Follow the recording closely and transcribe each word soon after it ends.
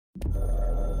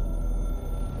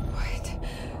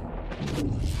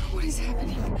What is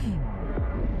happening?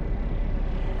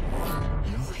 I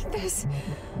don't like this.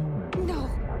 No,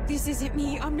 this isn't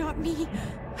me. I'm not me.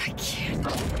 I can't.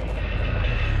 Why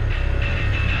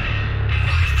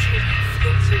can't I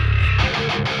feel you?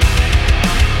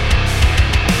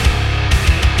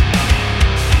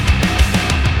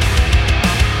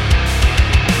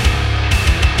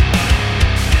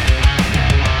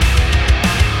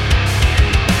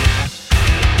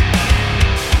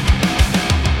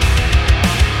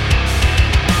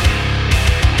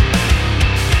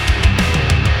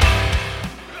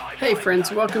 Hey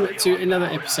friends, welcome to another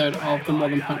episode of the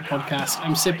Modern Punk Podcast.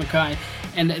 I'm Seb Mackay,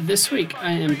 and this week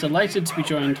I am delighted to be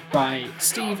joined by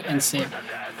Steve and Seb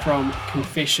from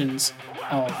Confessions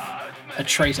of a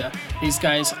Traitor. These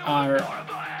guys are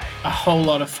a whole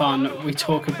lot of fun. We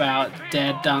talk about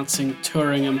dad dancing,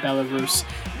 touring in Belarus,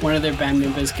 one of their band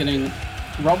members getting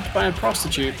robbed by a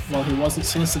prostitute while he wasn't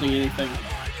soliciting anything,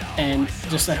 and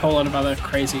just a whole lot of other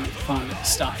crazy fun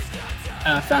stuff.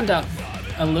 I found out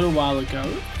a little while ago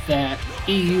that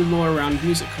EU law around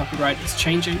music copyright is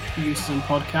changing for uses in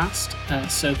podcasts,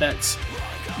 so that's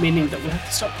meaning that we'll have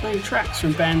to stop playing tracks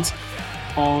from bands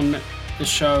on the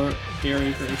show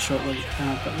very, very shortly,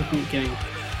 but looking at getting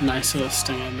a nice little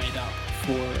stinger made up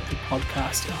for the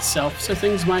podcast itself, so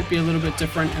things might be a little bit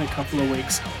different in a couple of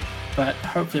weeks, but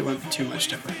hopefully it won't be too much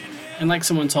different. And like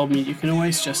someone told me, you can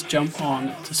always just jump on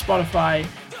to Spotify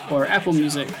or Apple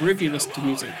Music, wherever you listen to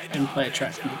music, and play a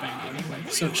track from the band anyway.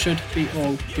 So it should be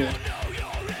all good.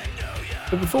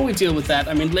 But before we deal with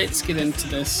that, let's get into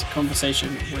this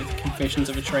conversation with Confessions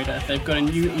of a Traitor. They've got a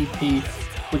new EP,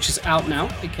 which is out now.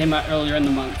 It came out earlier in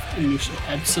the month, and you should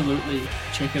absolutely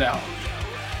check it out.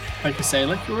 Like I say,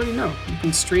 like you already know, you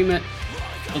can stream it.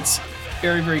 It's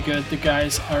very, very good. The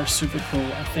guys are super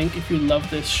cool. I think if you love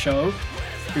this show,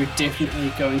 you're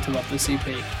definitely going to love this EP.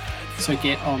 So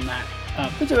get on that.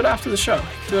 But do it after the show.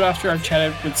 Do it after I've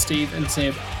chatted with Steve and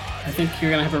Seb. I think you're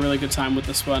going to have a really good time with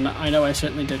this one. I know I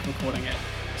certainly did recording it.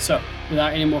 So,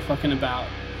 without any more fucking about,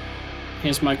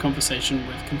 here's my conversation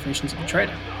with Confessions of a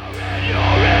Traitor.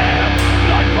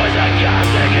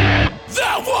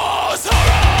 That was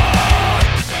horror!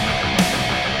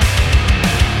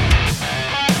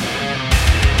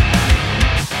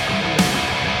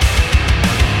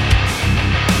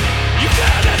 You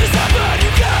can't let this happen!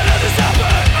 You can't let this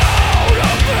happen! Out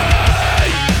of me!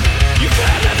 You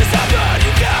can't let this happen!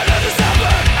 You can't let this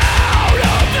happen! Out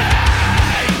of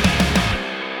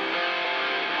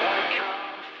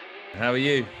me! How are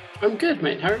you? I'm good,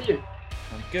 mate. How are you?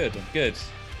 I'm good.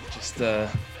 Just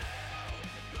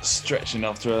stretching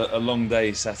after a long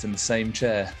day sat in the same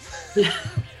chair.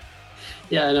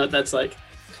 Yeah, I know what that's like.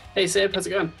 Hey, Seb, how's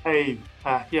it going? Hey,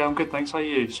 yeah, I'm good, thanks. How are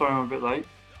you? Sorry I'm a bit late.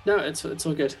 No, it's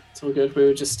all good. It's all good. We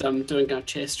were just doing our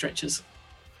chair stretches.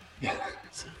 Yeah,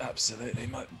 absolutely.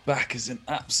 My back is in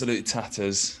absolute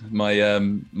tatters.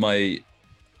 My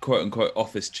quote unquote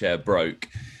office chair broke,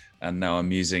 and now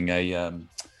I'm using a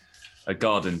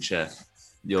garden chair.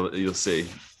 You'll see.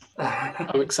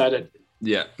 I'm excited.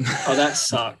 Yeah. Oh, that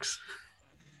sucks.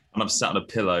 And I'm sat on a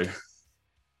pillow.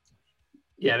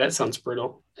 Yeah, that sounds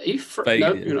brutal. Are you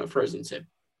No, you're not frozen, Seb.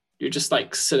 You're just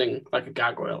like sitting like a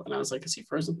gargoyle, and I was like, is he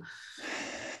frozen?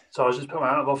 So I was just putting my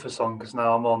out of office on because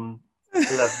now I'm on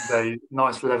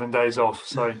 11 days off.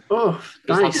 So Oh,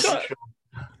 nice.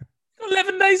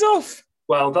 11 days off.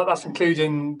 Well, that's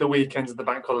including the weekends of the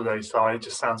bank holiday. So it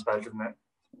just sounds bad, doesn't it?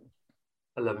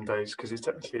 11 days because it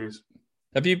technically is.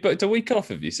 Have you booked a week off?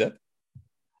 Have you said?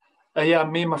 Yeah,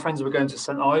 me and my friends were going to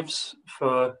St Ives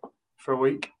for a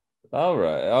week. Oh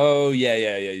right. Oh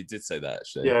yeah. You did say that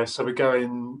actually. Yeah, so we're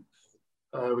going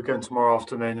tomorrow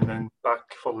afternoon and then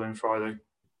back following Friday.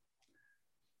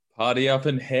 Party up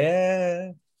in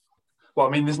here.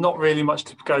 Well, there's not really much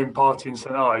to go and party in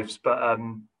St Ives, but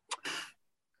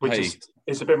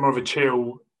it's a bit more of a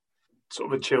chill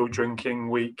drinking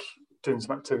week, doing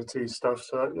some activities stuff.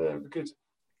 So yeah, it'll be good.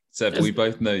 Seb, we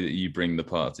both know that you bring the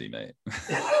party, mate.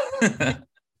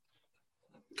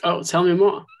 Oh, tell me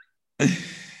more.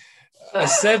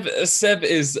 Seb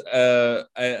is an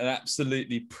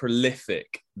absolutely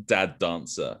prolific dad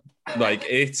dancer. Like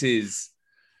it's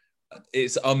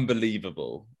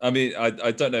unbelievable. I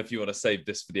don't know if you want to save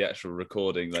this for the actual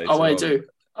recording later. Oh, I do.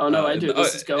 Oh no, I do.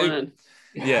 This is going in.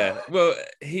 Yeah. Well,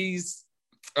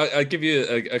 I'll give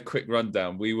you a quick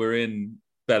rundown. We were in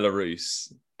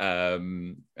Belarus,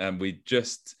 and we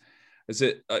just was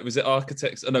it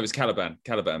Architects? Oh no, it was Caliban.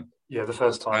 Yeah, the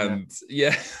first time. And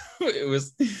yeah, it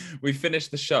was. We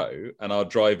finished the show, and our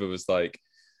driver was like,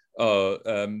 "Oh,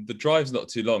 the drive's not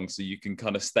too long, so you can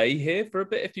kind of stay here for a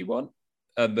bit if you want."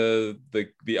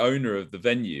 the owner of the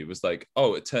venue was like,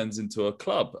 oh, it turns into a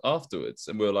club afterwards.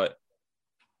 And we were like,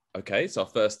 okay, it's our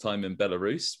first time in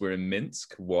Belarus. We're in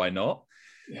Minsk. Why not?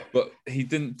 Yeah. But he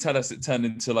didn't tell us it turned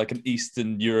into like an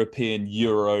Eastern European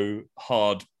Euro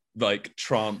hard like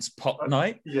trance pop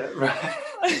night. Yeah, right.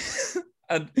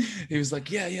 And he was like,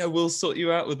 yeah, we'll sort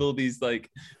you out with all these like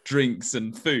drinks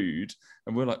and food.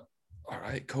 And we're like, all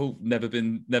right, cool. Never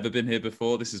been here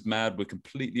before. This is mad. We're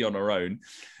completely on our own.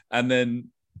 And then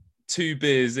 2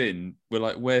 beers in, we're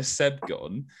like, where's Seb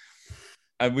gone?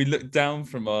 And we look down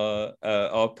from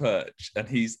our perch, and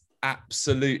he's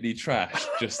absolutely trashed,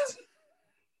 just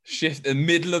shift in the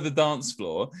middle of the dance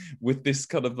floor with this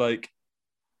kind of like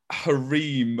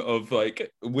harem of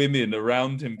like women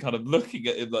around him, kind of looking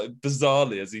at him like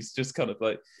bizarrely as he's just kind of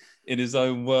like in his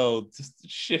own world, just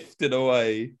shifting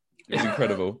away. It was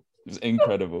incredible. It was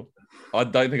incredible. I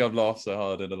don't think I've laughed so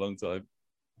hard in a long time.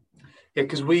 Yeah,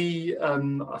 because we,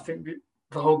 I think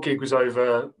the whole gig was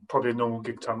over probably a normal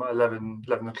gig time at 11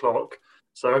 o'clock.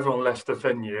 So everyone left the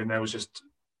venue and there was just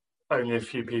only a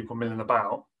few people milling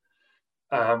about.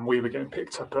 We were getting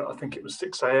picked up at, I think it was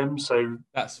 6 a.m. So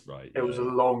that's right. It was a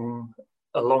long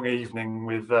evening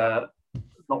with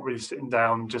not really sitting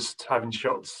down, just having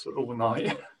shots all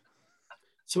night.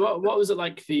 So what was it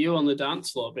like for you on the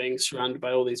dance floor, being surrounded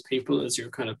by all these people as you're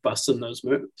kind of busting those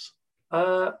moves?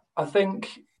 I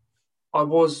think I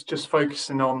was just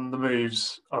focusing on the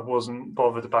moves. I wasn't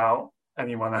bothered about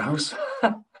anyone else.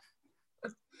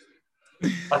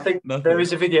 I think there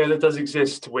is a video that does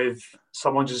exist with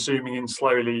someone just zooming in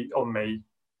slowly on me.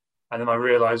 And then I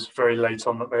realised very late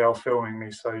on that they are filming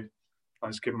me. So I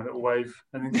just give them a little wave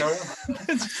and then carry on.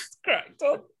 Just cracked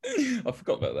on. I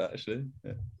forgot about that, actually.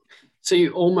 Yeah. So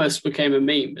you almost became a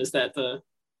meme. Is that the...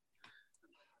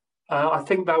 I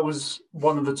think that was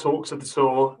one of the talks of the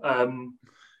tour.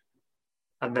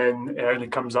 And then it only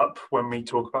comes up when we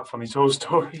talk about funny tour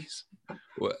stories.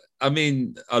 Well, I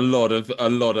mean, a lot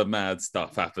of mad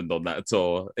stuff happened on that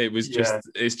tour. It was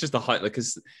it's just a height, like,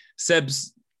 because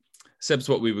Seb's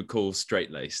what we would call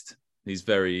straight-laced. He's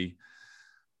very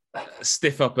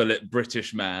stiff upper lip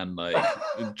British man, like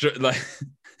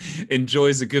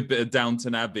enjoys a good bit of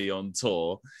Downton Abbey on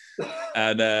tour,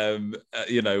 and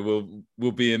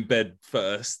we'll be in bed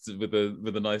first with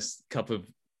a nice cup of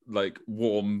like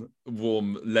warm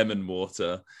lemon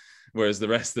water, whereas the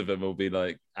rest of them will be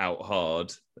like out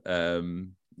hard.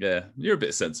 You're a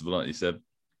bit sensible, aren't you, Seb?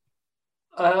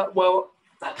 Well,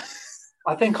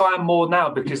 I think I am more now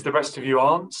because the rest of you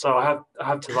aren't, so I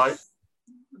have to like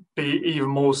be even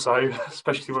more so,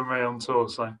 especially when we're on tour.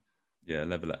 So yeah,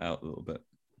 level it out a little bit.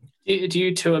 Do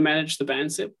you tour manage the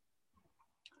band, Seb?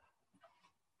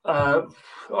 I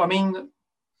mean,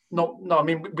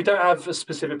 we don't have a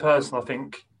specific person. I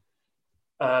think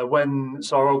our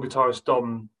old guitarist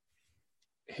Dom,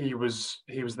 he was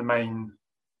the main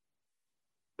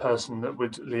person that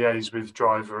would liaise with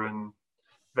driver and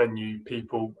venue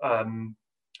people.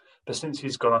 But since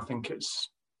he's gone, I think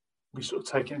we sort of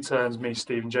take it in turns, me,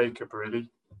 Steve, and Jacob,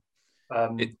 really.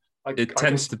 It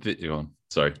tends to be you on.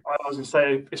 Sorry. I was going to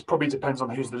say, it probably depends on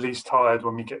who's the least tired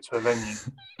when we get to a venue.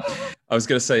 I was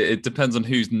going to say, it depends on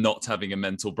who's not having a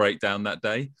mental breakdown that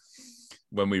day.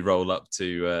 When we roll up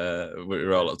to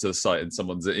the site and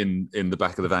someone's in the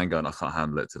back of the van going, I can't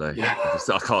handle it today. Yeah.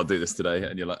 I can't do this today.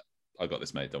 And you're like, I got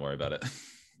this, mate. Don't worry about it.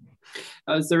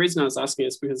 The reason I was asking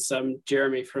is because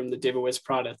Jeremy from The Devil Wears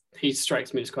Prada, he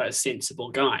strikes me as quite a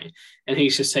sensible guy, and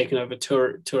he's just taken over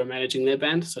tour managing their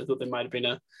band. So I thought there might have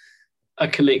been a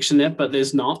connection there, but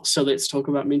there's not. So let's talk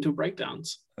about mental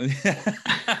breakdowns. Do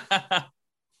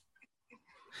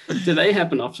they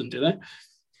happen often? Do they?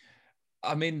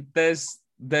 I mean, there's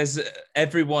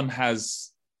everyone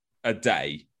has a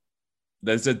day.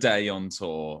 There's a day on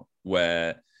tour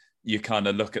where you kind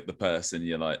of look at the person,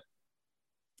 you're like,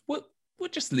 we'll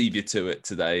just leave you to it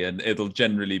today, and it'll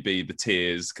generally be the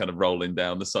tears kind of rolling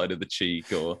down the side of the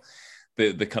cheek, or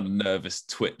the kind of nervous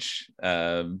twitch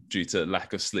due to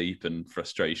lack of sleep and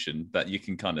frustration that you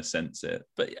can kind of sense it.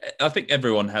 But I think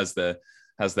everyone has their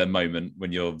moment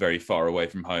when you're very far away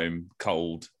from home,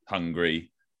 cold,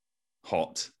 hungry,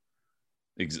 hot,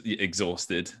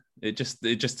 exhausted. It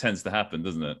just tends to happen,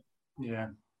 doesn't it? Yeah.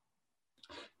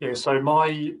 So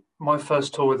my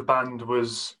first tour with the band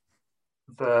was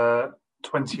the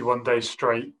 21 days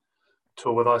straight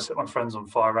tour where I set my friends on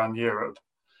fire around Europe.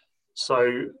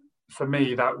 So for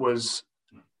me, that was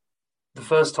the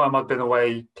first time I'd been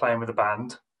away playing with a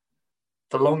band,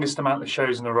 the longest amount of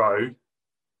shows in a row,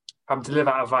 having to live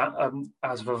out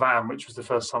of a van, which was the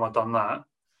first time I'd done that.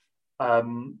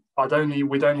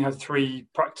 We'd only had 3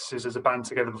 practices as a band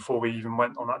together before we even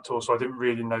went on that tour, so I didn't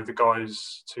really know the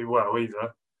guys too well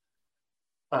either.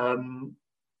 And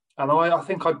I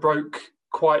think I broke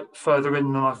quite further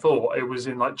in than I thought. It was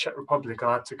in like Czech Republic.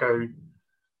 I had to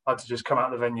just come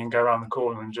out of the venue and go around the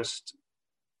corner and just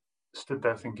stood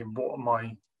there thinking,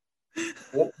 what's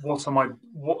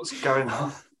going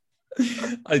on?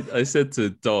 I said to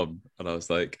Dom, and I was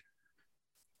like,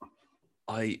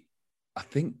 I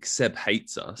think Seb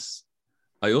hates us.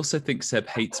 I also think Seb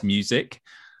hates music.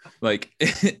 Like,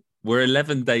 we're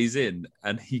 11 days in,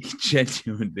 and he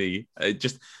genuinely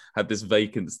just had this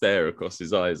vacant stare across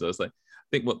his eyes. I was like, I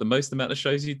think the most amount of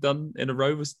shows you've done in a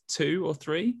row was 2 or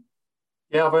 3?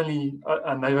 Yeah,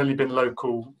 and they've only been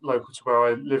local to where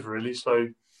I live, really. So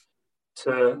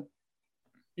to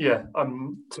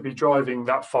be driving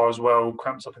that far as well,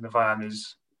 cramped up in the van,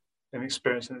 is an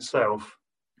experience in itself.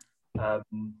 That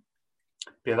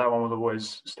one will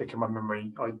always stick in my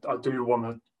memory. I do want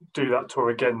to do that tour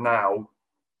again now,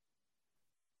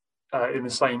 in the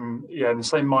same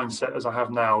mindset as I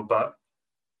have now, but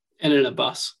and in a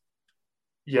bus.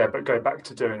 Yeah, but go back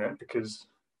to doing it because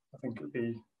I think it'd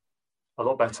be a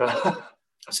lot better.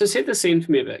 So set the scene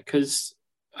for me a bit, because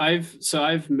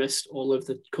I've missed all of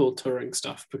the cool touring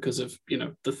stuff because of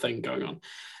the thing going on.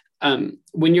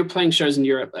 When you're playing shows in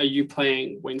Europe, are you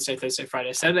playing Wednesday, Thursday,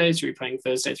 Friday, Saturdays? Are you playing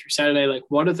Thursday through Saturday? Like,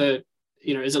 what are the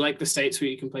is it like the States where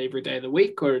you can play every day of the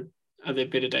week, or are there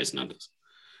better days than others?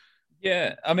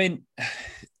 Yeah, I mean,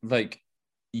 like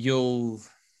you'll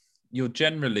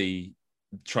generally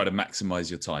try to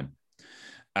maximize your time,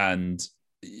 and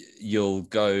you'll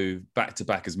go back to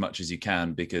back as much as you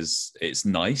can because it's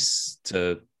nice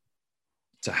to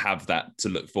have that to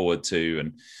look forward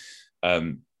to.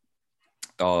 And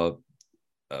our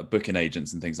booking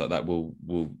agents and things like that will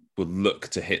look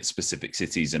to hit specific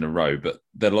cities in a row, but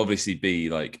there'll obviously be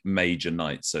like major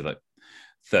nights. So like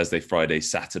Thursday, Friday,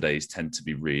 Saturdays tend to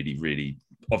be really, really,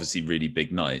 obviously really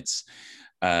big nights.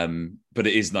 But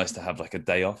it is nice to have like a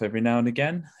day off every now and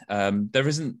again. There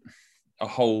isn't a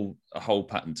whole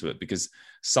pattern to it, because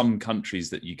some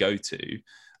countries that you go to,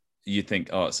 you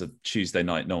think, oh, it's a Tuesday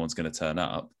night, no one's going to turn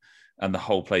up, and the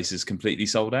whole place is completely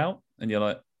sold out, and you're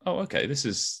like, oh, okay, this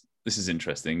is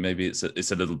interesting. Maybe it's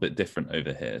a little bit different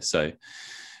over here. So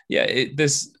yeah,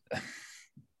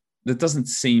 there doesn't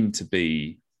seem to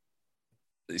be.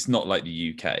 It's not like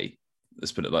the UK.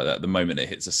 Let's put it like that. The moment it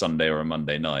hits a Sunday or a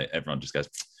Monday night, everyone just goes,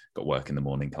 got work in the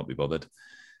morning, can't be bothered.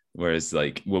 Whereas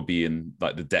like we'll be in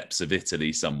like the depths of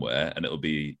Italy somewhere, and it'll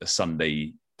be a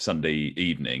Sunday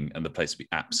evening, and the place will be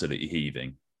absolutely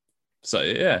heaving. So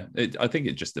yeah, I think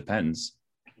it just depends.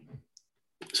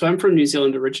 So I'm from New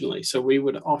Zealand originally, so we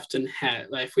would often have,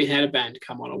 like, if we had a band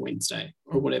come on a Wednesday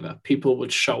or whatever, people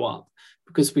would show up,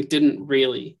 because we didn't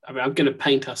really, I mean, I'm going to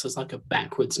paint us as like a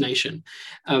backwards nation.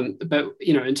 But,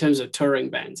 in terms of touring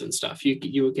bands and stuff,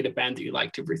 you would get a band that you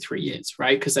liked every 3 years,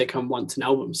 right? Because they come once an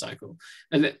album cycle.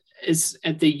 And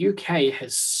the UK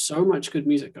has so much good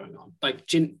music going on, like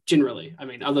generally, I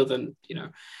mean, other than,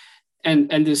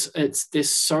 and there's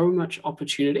so much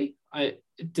opportunity.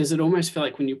 Does it almost feel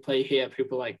like when you play here,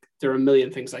 people are like, there are a million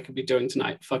things I could be doing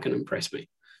tonight, fucking impress me?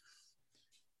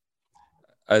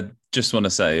 I just want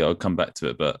to say, I'll come back to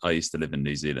it, but I used to live in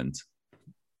New Zealand.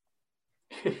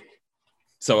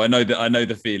 So I know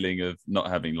the feeling of not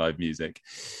having live music.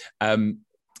 I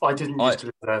didn't used to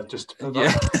live there, just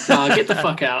get the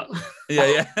fuck out.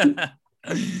 Yeah.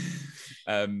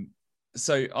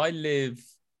 So I live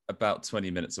about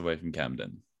 20 minutes away from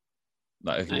Camden.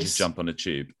 Like I can just jump on a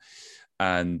tube.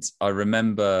 And I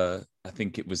remember, I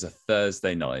think it was a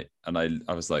Thursday night, and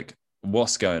I was like,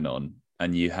 what's going on?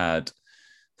 And you had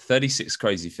 36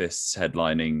 Crazy Fists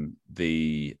headlining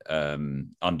the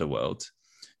Underworld.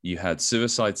 You had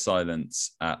Suicide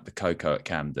Silence at the Coco at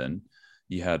Camden.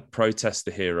 You had Protest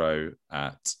the Hero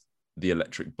at the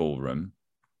Electric Ballroom.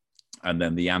 And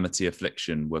then the Amity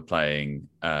Affliction were playing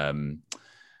the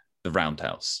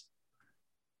Roundhouse.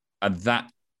 And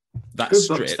that Who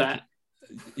strip... books that?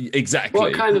 Exactly.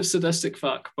 What kind of sadistic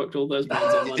fuck booked all those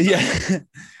bands in one time? Yeah.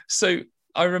 So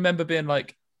I remember being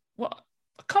like, what?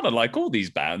 I kind of like all these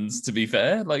bands, to be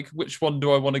fair. Like, which one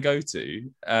do I want to go to?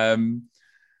 And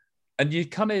you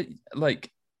kind of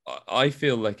like, I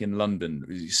feel like in London,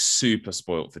 you're super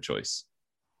spoilt for choice.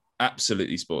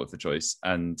 Absolutely spoilt for choice.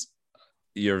 And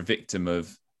you're a victim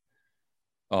of,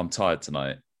 oh, I'm tired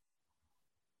tonight.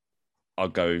 I'll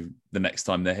go the next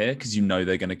time they're here, because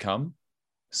they're going to come.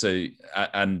 So,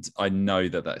 and I know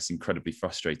that that's incredibly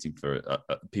frustrating for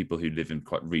people who live in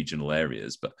quite regional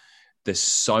areas, but there's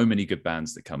so many good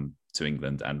bands that come to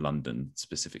England and London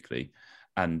specifically.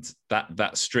 And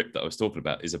that strip that I was talking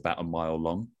about is about a mile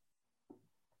long.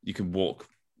 You can walk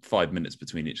 5 minutes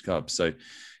between each club. So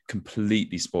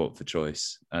completely spoilt for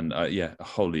choice. And I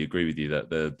wholly agree with you that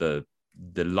the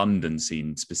London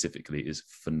scene specifically is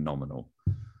phenomenal.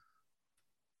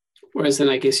 Whereas then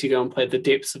I guess you go and play the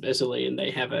depths of Italy and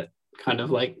they have it kind of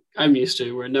like I'm used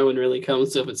to, where no one really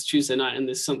comes if it's Tuesday night and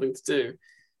there's something to do.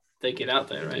 They get out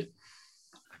there, right?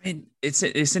 I mean, it's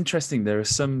interesting. There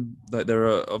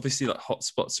are obviously like hot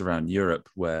spots around Europe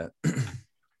where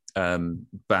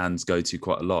bands go to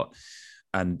quite a lot.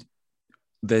 And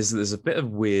there's a bit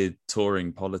of weird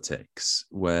touring politics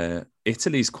where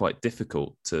Italy's quite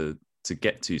difficult to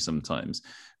get to sometimes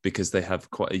because they have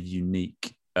quite a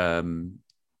unique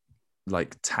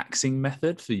like taxing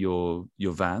method for your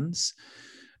vans,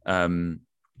 and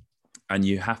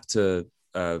you have to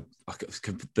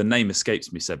the name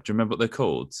escapes me, Seb. Do you remember what they're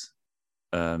called?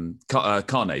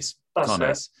 Carnes.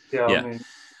 Carnes. Yeah. I mean...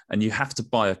 And you have to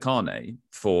buy a carnet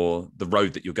for the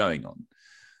road that you're going on.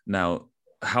 Now,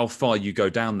 how far you go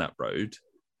down that road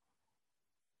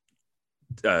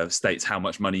states how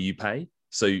much money you pay.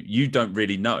 So you don't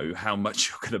really know how much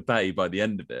you're going to pay by the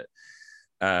end of it.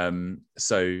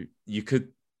 So you could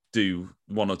do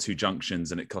 1 or 2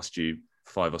 junctions and it cost you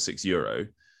 €5 or €6,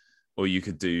 or you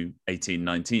could do 18,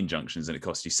 19 junctions and it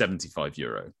costs you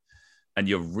 €75. And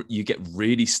you get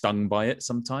really stung by it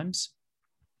sometimes.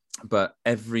 But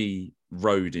every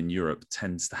road in Europe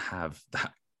tends to have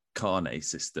that carnet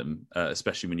system,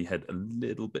 especially when you head a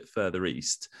little bit further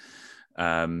east.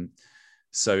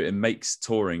 So it makes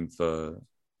touring for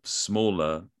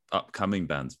smaller upcoming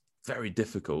bands very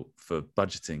difficult for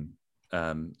budgeting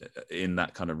in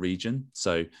that kind of region.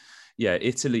 So yeah,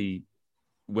 Italy,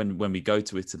 when we go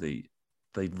to Italy,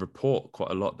 they report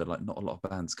quite a lot. They're like, not a lot of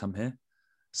bands come here.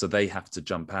 So they have to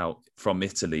jump out from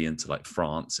Italy into like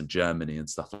France and Germany and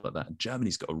stuff like that. And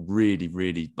Germany's got a really,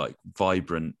 really like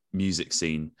vibrant music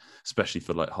scene, especially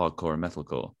for like hardcore and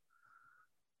metalcore.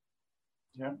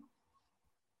 Yeah.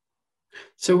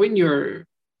 So when you're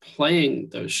playing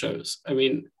those shows, I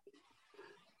mean,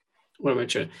 what am I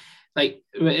trying? Like,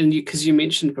 and because you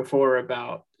mentioned before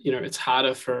about, it's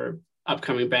harder for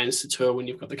upcoming bands to tour when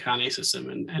you've got the carnet system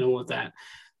and all of that.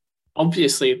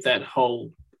 Obviously, that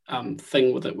whole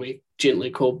thing with it we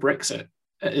gently call Brexit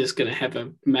is going to have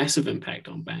a massive impact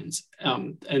on bands.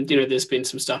 And there's been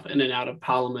some stuff in and out of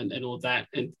Parliament and all that.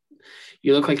 And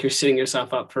you look like you're setting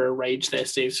yourself up for a rage there,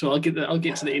 Steve. So I'll get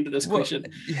to the end of this question.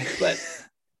 But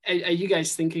are you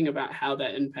guys thinking about how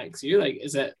that impacts you? Like,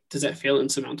 does that feel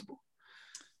insurmountable?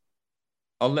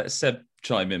 I'll let Seb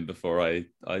chime in before I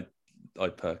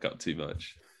perk up too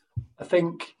much. I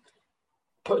think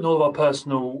putting all of our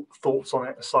personal thoughts on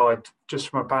it aside, just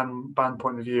from a band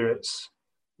point of view,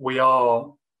 we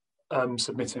are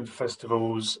submitting for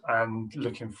festivals and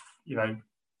looking for,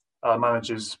 our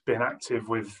managers being active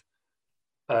with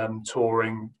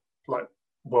touring like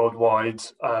worldwide,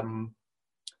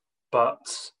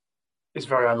 but it's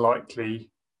very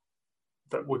unlikely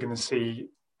that we're going to see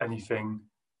anything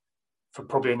for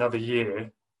probably another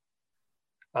year.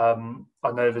 I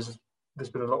know there's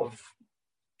been a lot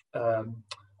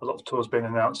of tours being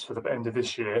announced for the end of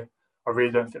this year. I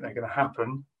really don't think they're going to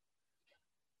happen.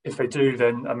 If they do,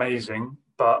 then amazing.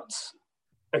 But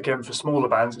again, for smaller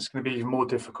bands, it's going to be even more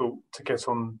difficult to get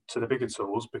on to the bigger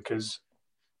tours because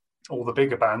all the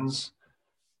bigger bands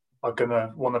are going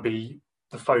to want to be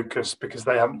the focus because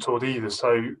they haven't toured either.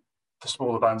 So the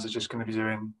smaller bands are just going to be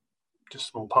doing just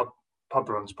small pub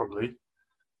runs probably.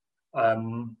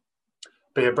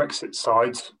 Be a Brexit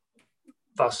side,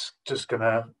 that's just going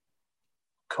to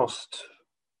cost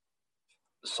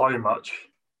so much,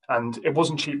 and it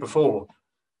wasn't cheap before,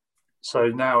 so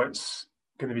now it's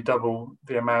going to be double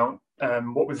the amount.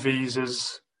 What with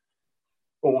visas,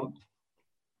 or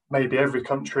maybe every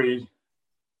country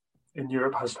in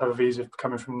Europe has to have a visa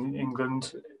coming from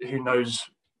England. Who knows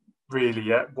really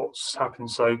yet what's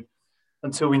happened? So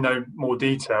until we know more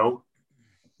detail,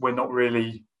 we haven't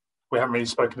really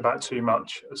spoken about too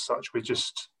much as such. We're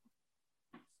just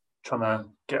trying to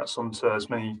get us onto as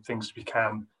many things as we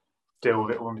can, deal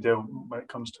with it when it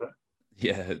comes to it.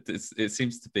 Yeah, it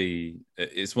seems to be,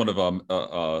 it's one of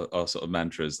our sort of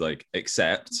mantras, like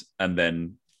accept and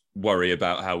then worry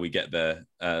about how we get there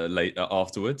later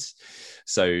afterwards.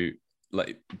 So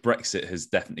like Brexit has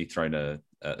definitely thrown a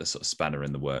sort of spanner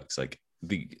in the works. Like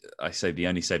the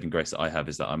only saving grace that I have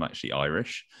is that I'm actually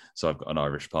Irish, so I've got an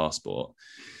Irish passport.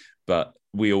 But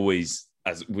we always,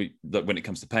 when it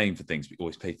comes to paying for things, we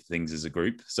always pay for things as a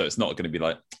group. So it's not going to be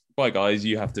like, bye guys,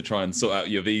 you have to try and sort out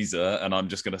your visa, and I'm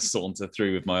just going to saunter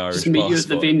through with my Irish passport. Just meet you at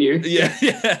the venue.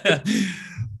 Yeah.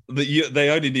 they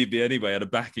only need me anyway on a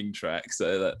backing track.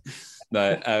 So that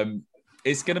no,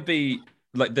 it's going to be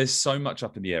like there's so much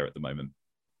up in the air at the moment.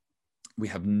 We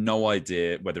have no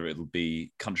idea whether it'll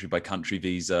be country by country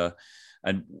visa,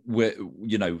 and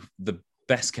the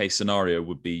best case scenario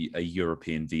would be a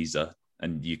European visa,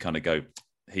 and you kind of go,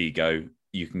 here you go,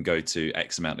 you can go to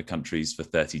X amount of countries for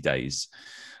 30 days.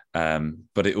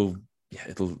 But it'll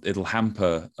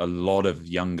hamper a lot of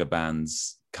younger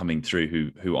bands coming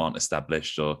through who aren't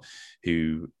established or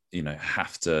who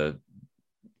have to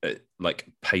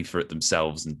pay for it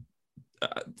themselves and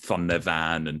fund their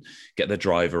van and get their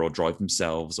driver or drive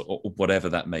themselves or whatever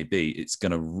that may be. It's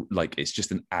it's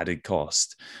just an added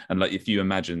cost. And if you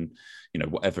imagine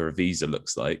whatever a visa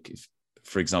looks like, if,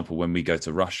 for example, when we go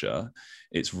to Russia,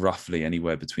 it's roughly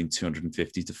anywhere between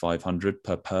 250 to 500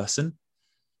 per person.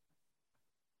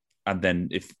 And then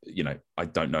I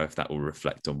don't know if that will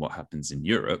reflect on what happens in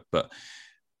Europe, but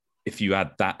if you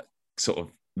add that sort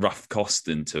of rough cost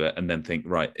into it and then think,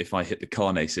 right, if I hit the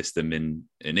Carnet system in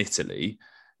Italy,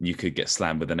 you could get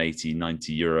slammed with an 80,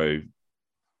 90 euro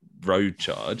road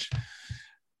charge.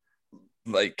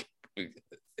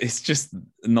 It's just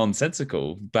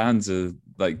nonsensical. Bands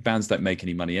don't make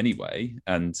any money anyway,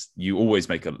 and you always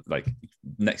make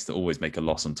next to always make a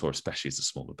loss on tour, especially as a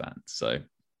smaller band. So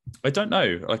I don't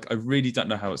know. I really don't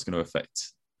know how it's going to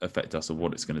affect us or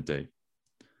what it's going to do.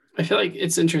 I feel like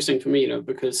it's interesting for me,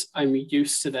 because I'm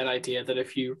used to that idea that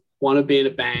if you want to be in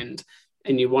a band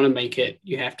and you want to make it,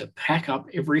 you have to pack up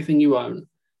everything you own,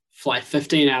 fly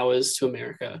 15 hours to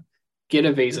America, get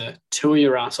a visa, tour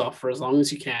your ass off for as long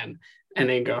as you can, and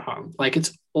then go home.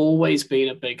 It's always been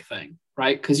a big thing,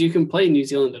 right? Because you can play New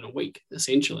Zealand in a week,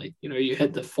 essentially. You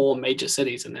hit the 4 major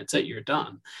cities and that's it, you're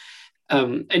done.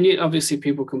 And yet, obviously,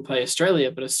 people can play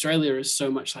Australia, but Australia is so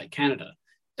much like Canada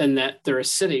in that there are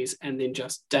cities and then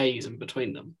just days in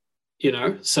between them,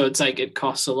 So it's it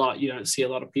costs a lot. You don't see a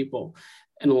lot of people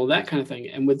and all that kind of thing.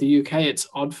 And with the UK, it's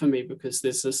odd for me because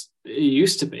there's it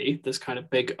used to be this kind of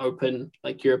big open,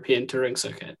 European touring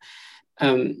circuit.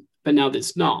 But now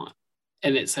there's not.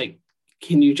 And it's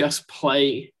can you just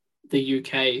play the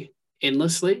UK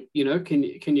endlessly?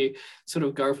 Can you sort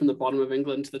of go from the bottom of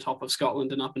England to the top of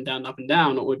Scotland and up and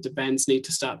down, or do bands need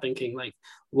to start thinking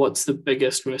what's the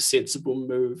biggest, most sensible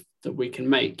move that we can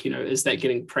make? Is that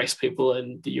getting press people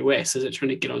in the US? Is it trying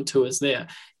to get on tours there,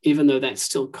 even though that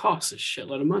still costs a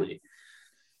shitload of money?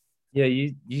 Yeah,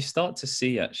 you start to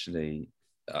see actually,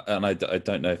 and I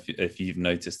don't know if you've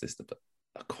noticed this, but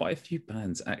quite a few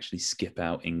bands actually skip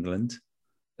out England.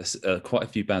 Quite a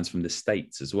few bands from the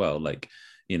States as well. I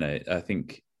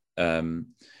think the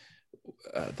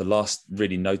last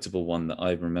really notable one that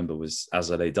I remember was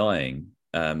As I Lay Dying,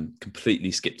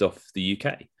 completely skipped off the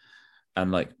UK,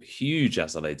 and huge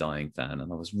As I Lay Dying fan,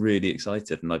 and I was really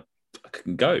excited, and I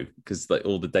couldn't go because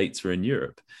all the dates were in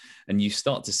Europe. And you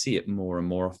start to see it more and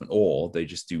more often, or they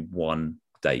just do one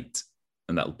date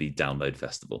and that'll be Download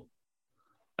Festival,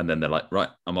 and then they're like, right,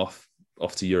 I'm off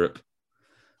to Europe.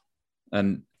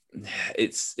 And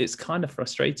it's kind of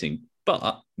frustrating.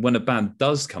 But when a band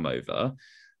does come over,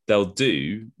 they'll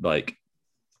do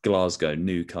Glasgow,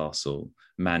 Newcastle,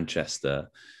 Manchester,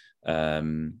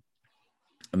 and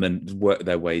then work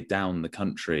their way down the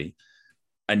country.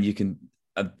 And you can,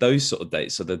 at those sort of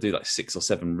dates, so they'll do 6 or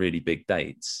 7 really big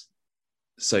dates.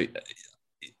 So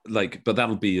but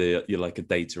that'll be your a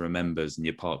day to remembers and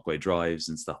your Parkway Drives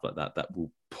and stuff like that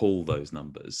will pull those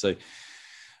numbers. So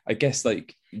I guess the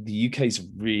UK is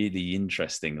really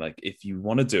interesting. If you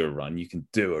want to do a run, you can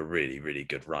do a really, really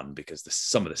good run because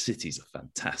some of the cities are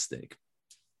fantastic,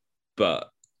 but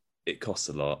it costs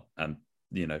a lot. And,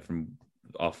 from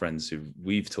our friends who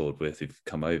we've toured with who've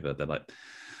come over, they're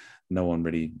no one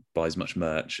really buys much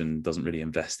merch and doesn't really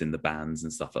invest in the bands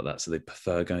and stuff like that. So they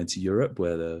prefer going to Europe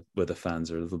where the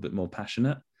fans are a little bit more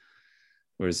passionate.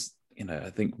 Whereas,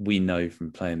 I think we know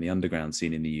from playing the underground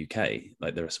scene in the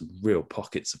UK, there are some real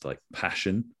pockets of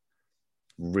passion,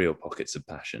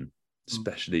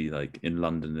 especially in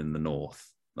London in the north.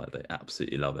 They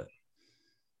absolutely love it.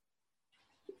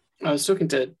 I was talking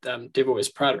to Devil Wears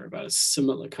Prada about a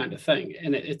similar kind of thing.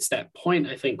 And it's that point,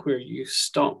 I think, where you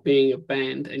stop being a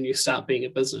band and you start being a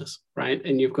business, right?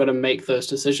 And you've got to make those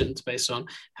decisions based on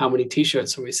how many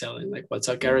T-shirts are we selling? What's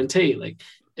our guarantee?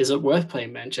 Is it worth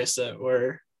playing Manchester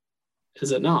or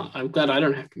is it not? I'm glad I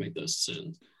don't have to make those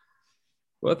decisions.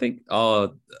 Well, I think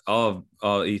our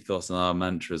ethos and our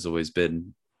mantra has always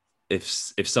been, if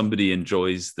somebody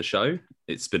enjoys the show,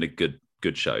 it's been a good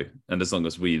show, and as long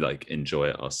as we enjoy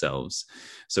it ourselves.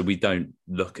 So we don't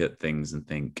look at things and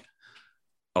think,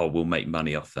 oh, we'll make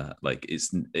money off that.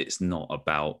 It's not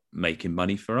about making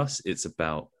money for us. It's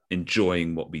about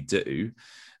enjoying what we do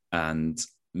and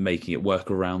making it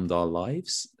work around our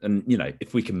lives. And, you know,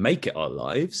 if we can make it our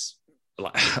lives,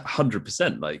 like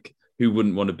 100%, like who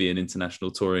wouldn't want to be an international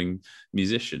touring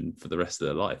musician for the rest of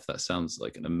their life? That sounds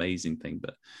like an amazing thing,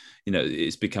 but, you know,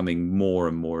 it's becoming more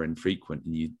and more infrequent.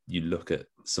 And you look at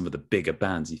some of the bigger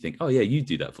bands, you think, oh yeah, you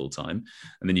do that full time.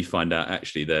 And then you find out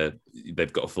actually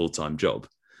they've got a full-time job.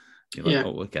 You're like,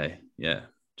 oh, okay. Yeah.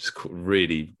 Just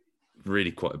really,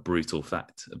 really quite a brutal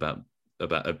fact about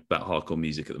hardcore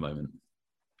music at the moment.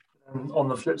 On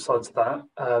the flip side to that,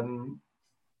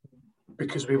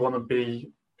 because we want to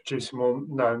be producing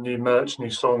more new merch, new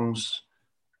songs,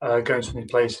 going to new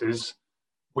places,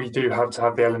 we do have to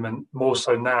have the element more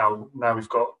so now. Now we've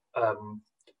got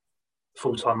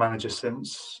full-time manager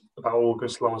since about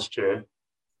August last year.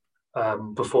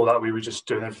 Before that, we were just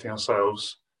doing everything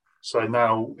ourselves. So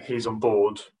now he's on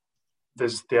board.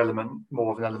 There's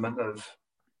more of an element of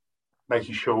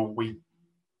making sure we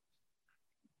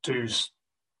do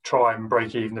try and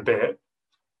break even a bit.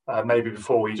 Maybe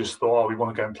before we just thought, we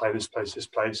want to go and play this place,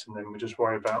 and then we just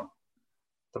worry about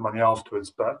the money afterwards.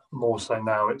 But more so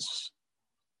now, it's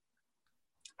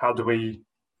how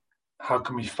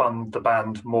can we fund the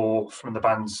band more from the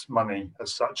band's money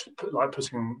as such, like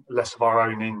putting less of our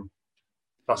own in.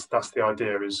 That's the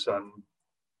idea, is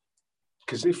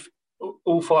because if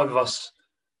all five of us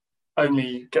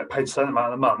only get paid a certain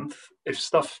amount a month, if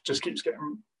stuff just keeps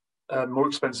getting more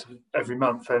expensive every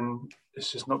month, then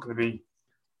it's just not going to be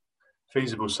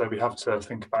feasible. So we have to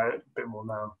think about it a bit more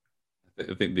now.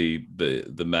 I think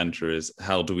the mantra is,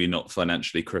 how do we not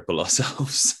financially cripple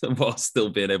ourselves while still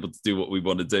being able to do what we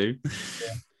want to do?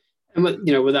 Yeah. And,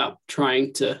 you know, without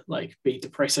trying to like be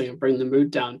depressing and bring the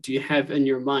mood down, do you have in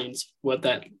your minds what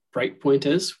that break point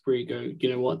is where you go, you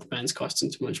know what, the band's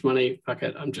costing too much money, fuck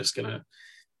it, I'm just gonna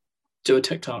do a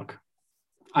TikTok?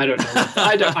 I don't know.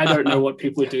 I don't know what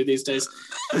people do these days.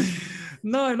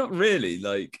 No, not really.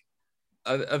 Like,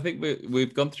 I think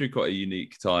we've gone through quite a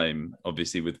unique time,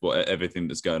 obviously, with everything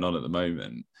that's going on at the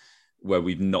moment, where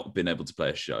we've not been able to play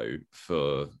a show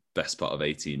for best part of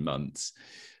 18 months.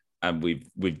 And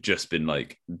we've just been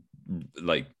like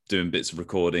doing bits of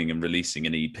recording and releasing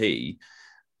an EP.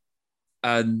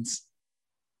 And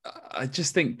I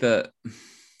just think that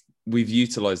we've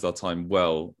utilized our time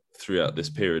well throughout this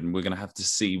period, and we're going to have to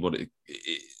see what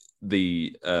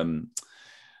the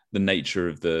nature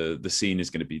of the scene is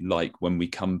going to be like when we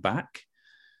come back.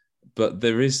 But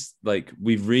there is, like,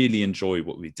 we really enjoy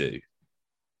what we do,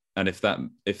 and if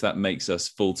that makes us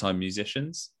full-time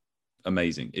musicians,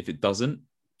 amazing. If it doesn't,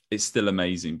 it's still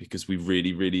amazing, because we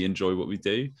really, really enjoy what we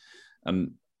do.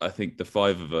 And I think the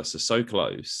five of us are so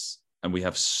close and we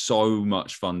have so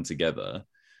much fun together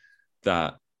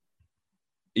that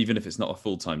even if it's not a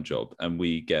full-time job and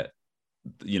we get,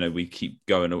 you know, we keep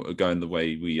going the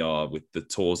way we are with the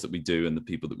tours that we do and the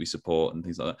people that we support and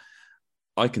things like that,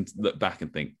 I can look back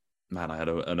and think, man, I had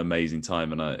an amazing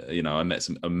time, and I met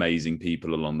some amazing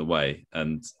people along the way.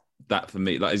 And that, for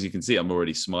me, like, as you can see, I'm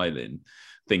already smiling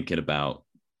thinking about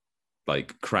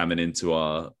like cramming into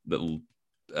our little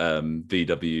our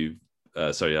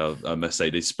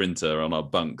Mercedes Sprinter on our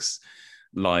bunks,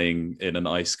 lying in an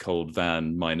ice cold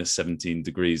van, minus 17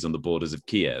 degrees on the borders of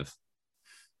Kiev.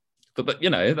 But you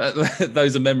know,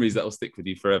 those are memories that will stick with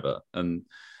you forever. And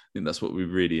I think that's what we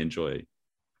really enjoy.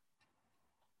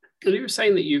 And you were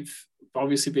saying that you've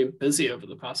obviously been busy over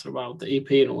the past little while with the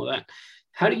EP and all of that.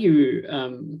 How do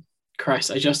you,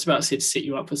 Christ, I just about said set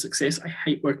you up for success. I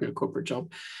hate working a corporate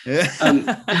job. Yeah.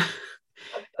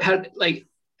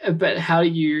 But how do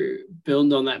you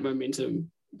build on that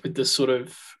momentum with this sort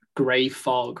of grey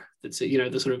fog that's, you know,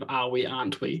 the sort of are we,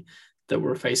 aren't we that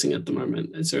we're facing at the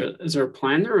moment? Is there a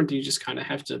plan there, or do you just kind of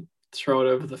have to throw it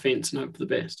over the fence and hope for the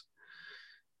best?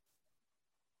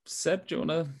 Seb, do you want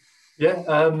to? Yeah.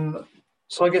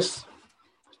 So I guess.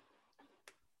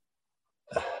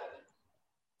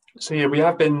 So yeah, it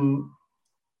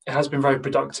has been very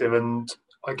productive, and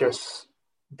I guess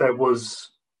there was,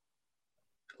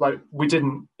 like, we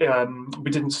didn't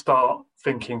start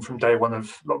thinking from day one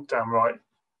of lockdown, right,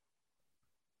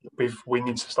 we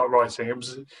need to start writing. It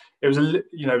was a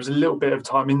little bit of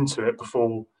time into it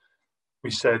before we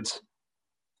said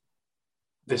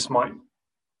this might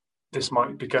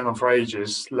be going on for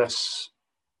ages. Let's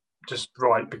just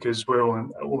write, because we're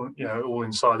all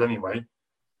inside anyway,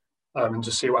 and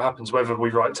just see what happens. Whether we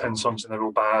write 10 songs and they're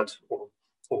all bad,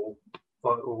 or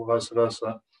vice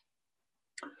versa.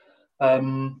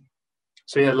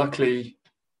 So yeah, luckily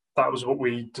that was what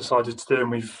we decided to do, and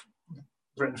we've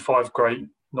written four,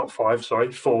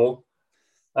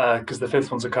 because the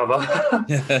fifth one's a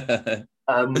cover.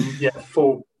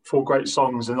 4 great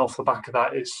songs, and off the back of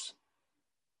that, it's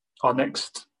our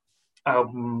next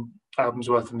album's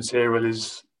worth of material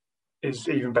is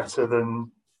even better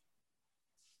than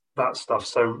that stuff.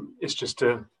 So it's just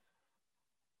a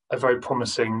very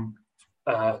promising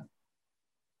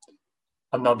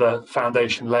another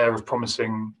foundation layer of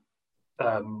promising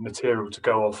material to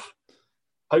go off.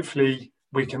 Hopefully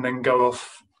we can then go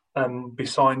off and be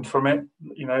signed from it.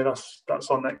 You know,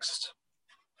 that's our next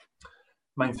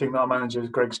main thing that our manager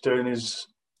Greg's doing, is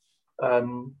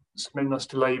submitting us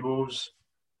to labels,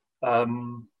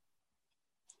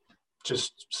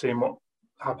 just seeing what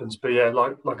happens. But yeah,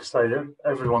 like I say,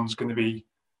 everyone's going to be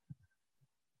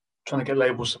trying to get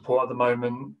label support at the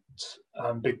moment,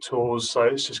 big tours, so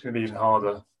it's just going to be even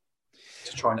harder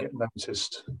to try and get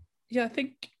noticed. Yeah, I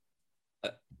think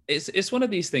it's one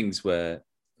of these things where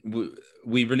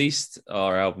we released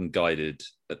our album Guided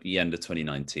at the end of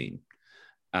 2019,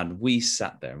 and we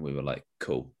sat there and we were like,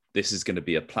 cool, this is going to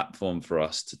be a platform for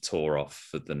us to tour off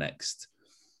for the next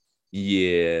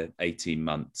year, 18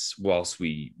 months, whilst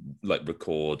we write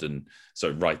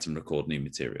and record new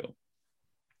material.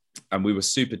 And we were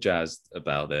super jazzed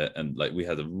about it, and like we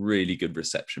had a really good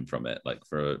reception from it. Like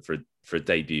for a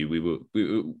debut,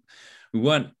 we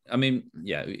weren't, I mean,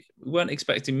 yeah, we weren't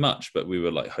expecting much, but we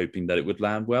were like hoping that it would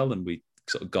land well and we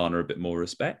sort of garner a bit more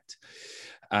respect.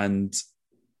 And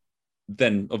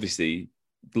then obviously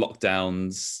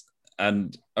lockdowns,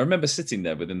 and I remember sitting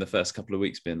there within the first couple of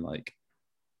weeks being like,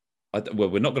 well,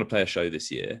 we're not going to play a show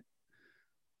this year,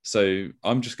 so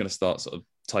I'm just going to start sort of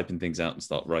typing things out and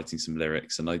start writing some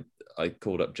lyrics. And I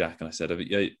called up Jack and I said,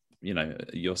 you know,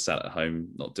 you're sat at home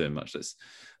not doing much,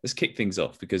 let's kick things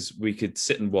off, because we could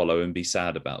sit and wallow and be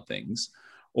sad about things,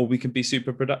 or we can be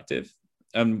super productive.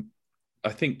 I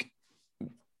think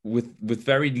with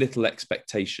very little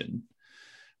expectation,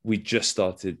 we just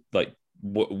started like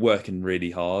working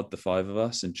really hard, the 5 of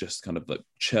us, and just kind of like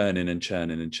churning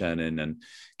and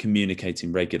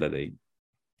communicating regularly.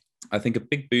 I think a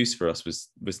big boost for us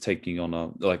was taking on our,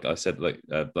 like I said, like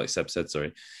Seb said,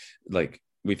 sorry, like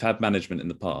we've had management in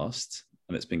the past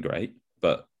and it's been great,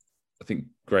 but I think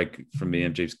Greg from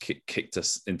EMG's kicked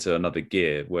us into another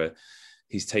gear where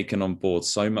he's taken on board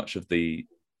so much of the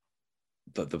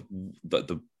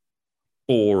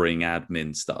boring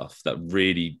admin stuff that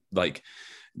really like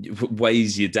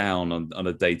weighs you down on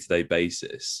a day-to-day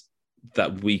basis,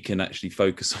 that we can actually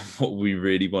focus on what we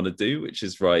really want to do, which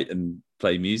is write and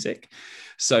play music.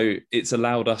 So it's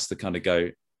allowed us to kind of go,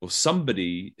 well,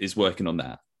 somebody is working on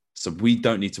that, so we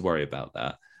don't need to worry about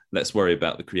that. Let's worry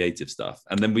about the creative stuff.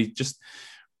 And then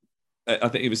I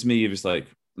think it was me, it was like,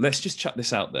 let's just chuck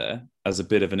this out there as a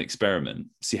bit of an experiment,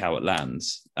 see how it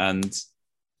lands. And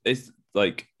it's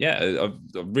like, yeah,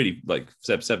 I'm really, like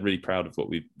Seb said, really proud of what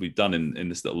we've done in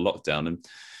this little lockdown. And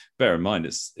bear in mind,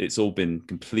 it's all been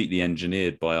completely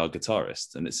engineered by our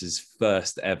guitarist, and it's his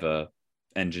first ever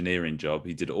engineering job.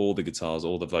 He did all the guitars,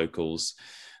 all the vocals,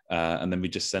 and then we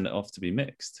just sent it off to be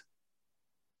mixed.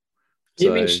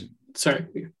 Sorry.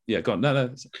 Yeah, go on. No,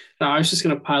 I was just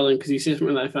going to pile in because you said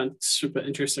something that I found super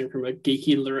interesting from a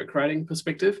geeky lyric writing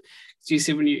perspective. So you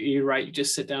said when you write, you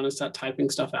just sit down and start typing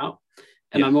stuff out.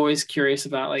 And yeah. I'm always curious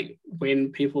about like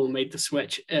when people made the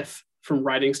switch, if from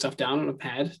writing stuff down on a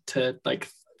pad to like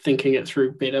thinking it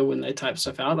through better when they type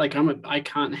stuff out. Like I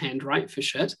can't handwrite for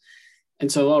shit. And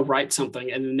so I'll write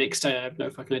something and the next day I have no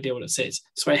fucking idea what it says.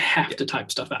 So I have to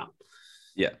type stuff out.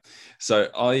 Yeah. So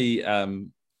I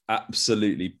am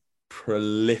absolutely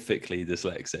prolifically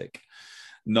dyslexic.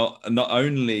 Not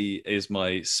only is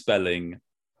my spelling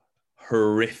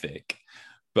horrific,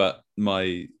 but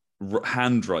my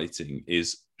handwriting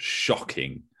is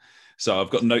shocking. So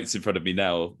I've got notes in front of me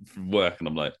now from work and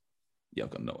I'm like, yeah, I've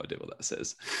got no idea what that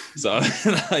says. So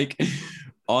like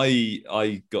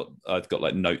I've got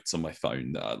like notes on my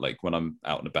phone that like when I'm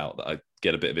out and about that I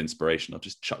get a bit of inspiration, I'll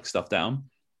just chuck stuff down.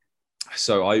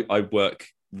 So I work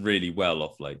really well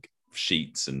off like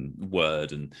sheets and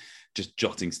Word and just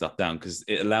jotting stuff down, because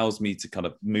it allows me to kind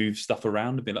of move stuff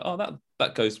around and be like, oh,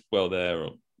 that goes well there,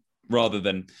 or rather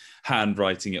than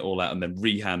handwriting it all out and then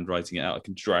re-handwriting it out, I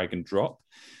can drag and drop.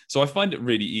 So I find it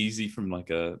really easy from like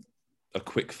a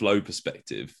quick flow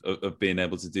perspective of being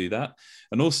able to do that.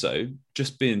 And also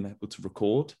just being able to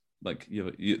record, like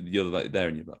you're like there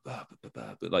and you're like,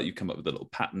 but like you come up with a little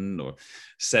pattern. Or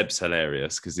Seb's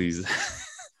hilarious because he's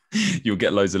you'll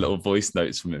get loads of little voice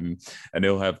notes from him and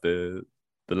he'll have the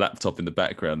laptop in the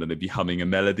background and they'd be humming a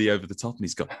melody over the top and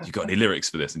he's got, you got any lyrics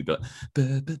for this? And he'd be like,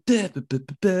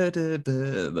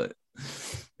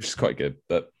 which is quite good.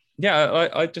 But yeah,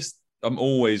 I'm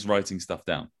always writing stuff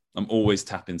down. I'm always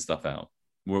tapping stuff out.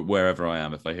 wherever I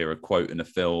am. If I hear a quote in a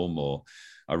film or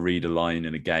I read a line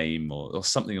in a game or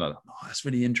something like that, oh, that's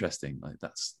really interesting. Like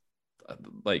that's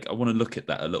like I want to look at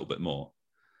that a little bit more.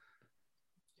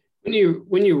 When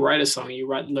you write a song, you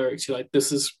write lyrics. You're like,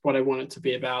 this is what I want it to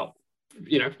be about.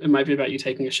 You know, it might be about you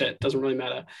taking a shit. Doesn't really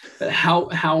matter. But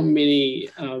how many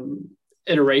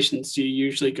iterations do you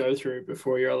usually go through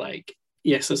before you're like,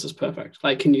 yes, this is perfect?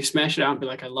 Like, can you smash it out and be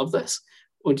like, I love this?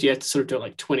 Or do you have to sort of do it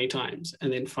like 20 times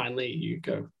and then finally you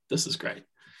go, this is great?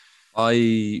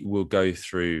 I will go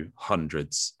through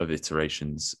hundreds of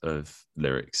iterations of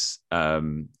lyrics.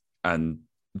 And do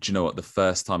you know what? The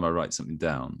first time I write something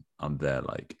down, I'm there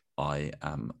like, I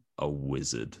am a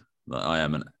wizard.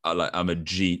 Like I'm a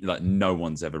G. Like no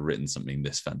one's ever written something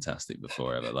this fantastic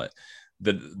before ever. Like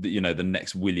the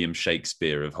next William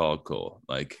Shakespeare of hardcore.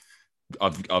 Like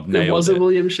I've nailed it. Was a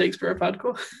William Shakespeare of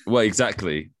hardcore? Well,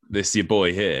 exactly. This your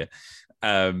boy here.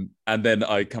 And then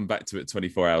I come back to it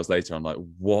 24 hours later. I'm like,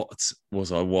 what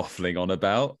was I waffling on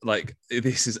about? Like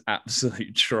this is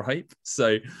absolute tripe.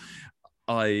 So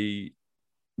I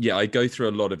go through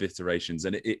a lot of iterations,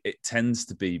 and it tends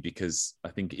to be because I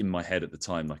think in my head at the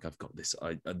time, like I've got this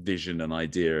a vision, an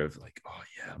idea of like, oh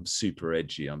yeah, I'm super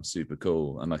edgy, I'm super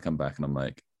cool, and I come back and I'm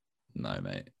like, no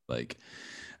mate, like,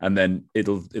 and then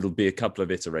it'll be a couple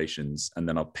of iterations, and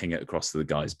then I'll ping it across to the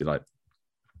guys, be like,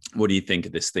 what do you think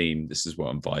of this theme? This is what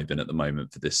I'm vibing at the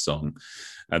moment for this song,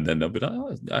 and then they'll be like,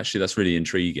 oh, actually, that's really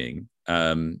intriguing.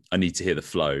 I need to hear the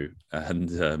flow,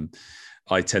 and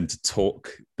I tend to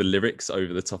talk the lyrics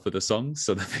over the top of the song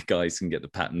so that the guys can get the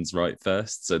patterns right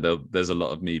first. So there's a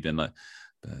lot of me being like,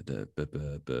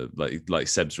 like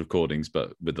Seb's recordings,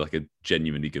 but with like a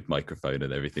genuinely good microphone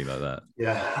and everything like that.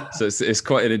 Yeah. So it's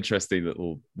quite an interesting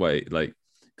little way, like,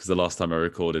 because the last time I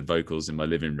recorded vocals in my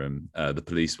living room, the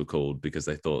police were called because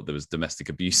they thought there was domestic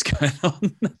abuse going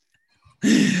on.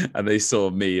 And they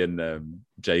saw me and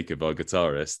Jacob, our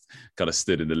guitarist, kind of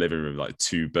stood in the living room like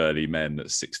two burly men at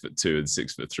 6'2" and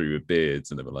 6'3" with beards,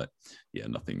 and they were like, "Yeah,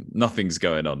 nothing's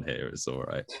going on here. It's all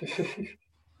right."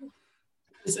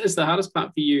 Is the hardest part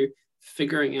for you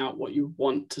figuring out what you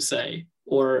want to say,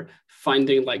 or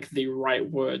finding like the right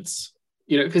words?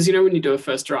 You know, because when you do a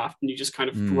first draft and you just kind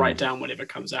of write down whatever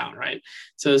comes out, right?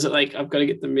 So is it like I've got to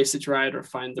get the message right or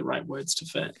find the right words to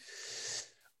fit?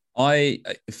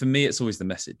 For me, it's always the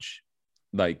message.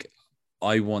 Like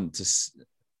I want to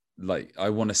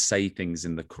say things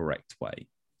in the correct way.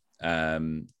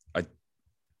 You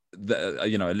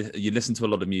listen to a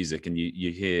lot of music and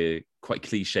you hear quite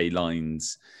cliche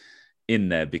lines in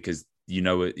there because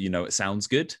it sounds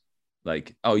good.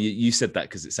 Like, oh, you said that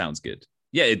because it sounds good.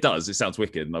 Yeah, it does. It sounds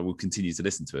wicked, and I will continue to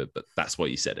listen to it. But that's why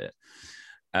you said it.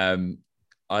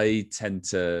 I tend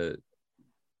to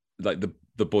like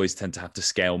the boys tend to have to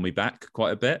scale me back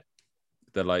quite a bit.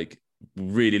 They're like,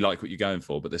 really like what you're going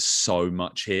for, but there's so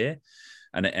much here.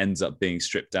 And it ends up being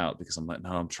stripped out because I'm like, no,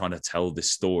 I'm trying to tell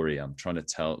this story. I'm trying to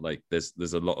tell, like, there's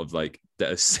a lot of like,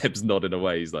 Seb's nodding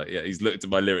away. He's like, yeah, he's looked at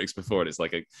my lyrics before and it's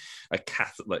like a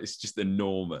cat, like, it's just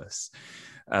enormous.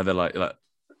 And they're like,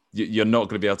 you're not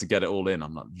going to be able to get it all in.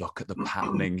 I'm like, look at the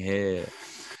patterning here.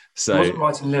 So he wasn't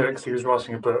writing lyrics, he was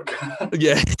writing a book.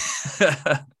 Yeah.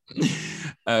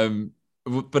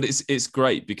 But it's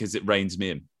great because it reins me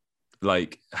in,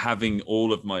 like having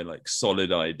all of my like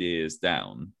solid ideas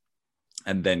down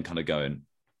and then kind of going,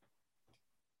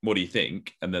 what do you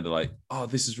think? And then they're like, oh,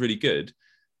 this is really good.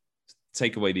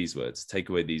 Take away these words, take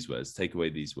away these words, take away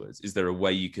these words. Is there a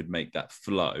way you could make that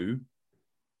flow,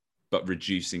 but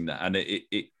reducing that? And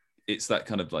it's that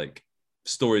kind of like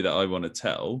story that I want to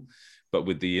tell, but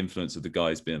with the influence of the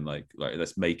guys being like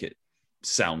let's make it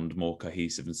sound more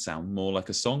cohesive and sound more like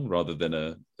a song rather than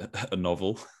a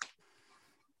novel.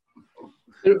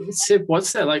 Seb,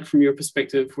 what's that like from your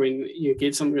perspective when you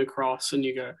get something across and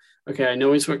you go, okay, I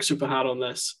know he's worked super hard on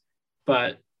this,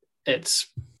 but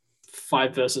it's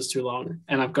 5 verses too long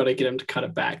and I've got to get him to cut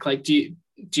it back? Like, do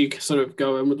you sort of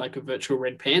go in with like a virtual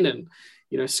red pen and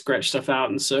scratch stuff out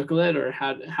and circle it, or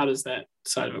how does that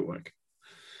side of it work?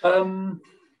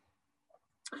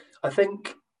 I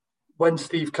think when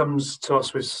Steve comes to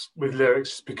us with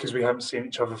lyrics, because we haven't seen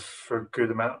each other for a good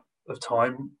amount of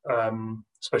time,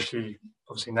 especially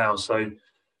obviously now, so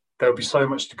there'll be so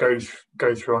much to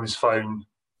go through on his phone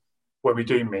when we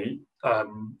do meet.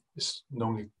 It's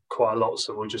normally quite a lot,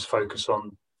 so we'll just focus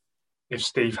on if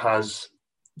Steve has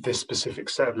this specific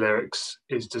set of lyrics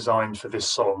is designed for this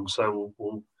song, so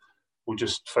we'll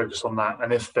just focus on that.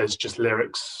 And if there's just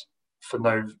lyrics for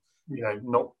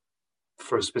not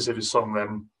for a specific song,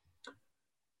 then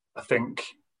I think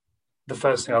the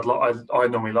first thing I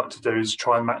normally like to do is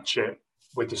try and match it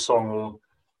with the song, or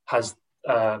has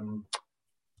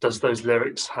does those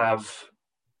lyrics are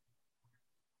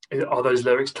those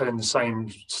lyrics telling the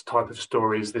same type of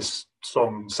story as this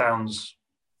song sounds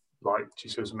like? Do you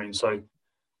see what I mean? So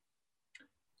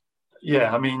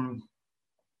yeah, I mean,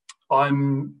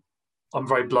 I'm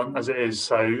very blunt as it is,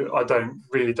 so I don't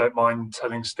mind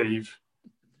telling Steve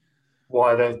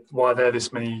why there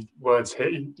this many words here.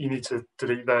 You need to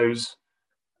delete those,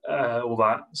 all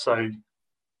that. So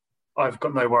I've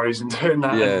got no worries in doing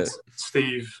that. Yeah. And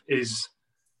Steve is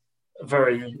a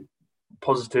very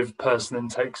positive person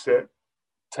and takes it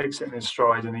in his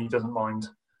stride, and he doesn't mind.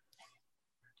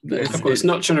 Of course,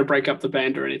 not trying to break up the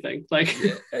band or anything. Like,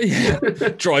 yeah.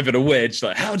 Driving a wedge.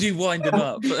 Like, how do you wind him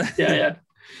up? yeah.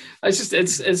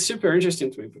 It's super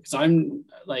interesting to me because I'm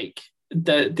like,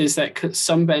 there's that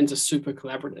some bands are super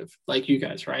collaborative, like you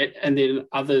guys, right? And then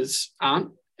others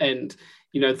aren't. And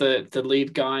you know, the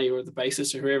lead guy or the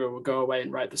bassist or whoever will go away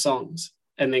and write the songs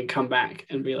and then come back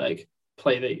and be like,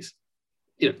 play these,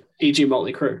 you know, e.g.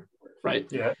 Motley Crue, right?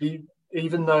 Yeah,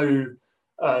 even though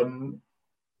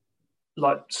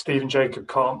like Steve and Jacob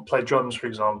can't play drums, for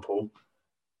example,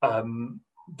 I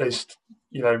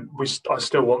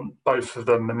still want both of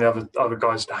them and the other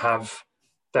guys to have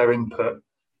their input,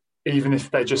 even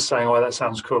if they're just saying, "Oh, that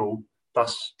sounds cool."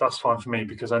 That's fine for me,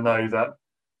 because I know that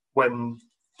when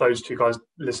those two guys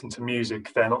listen to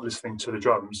music, they're not listening to the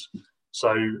drums.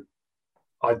 So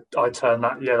I turn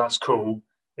that, yeah, that's cool,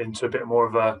 into a bit more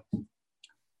of a,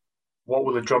 what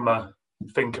will a drummer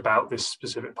think about this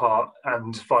specific part,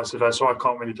 and vice versa. I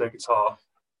can't really play guitar,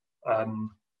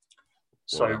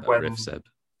 so when riff, Seb?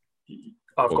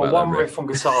 I've got one riff on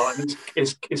guitar, and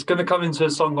it's going to come into a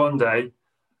song one day,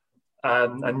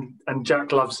 and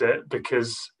Jack loves it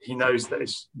because he knows that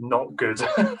it's not good.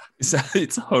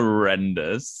 It's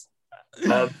horrendous.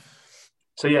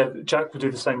 So yeah, Jack will do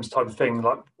the same type of thing.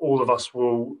 Like, all of us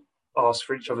will ask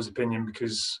for each other's opinion,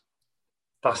 because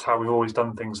that's how we've always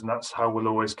done things, and that's how we'll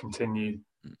always continue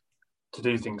to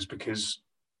do things, because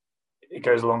it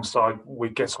goes alongside. We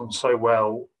get on so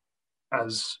well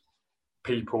as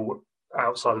people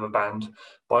outside of a band.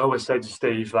 But I always say to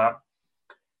Steve that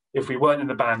if we weren't in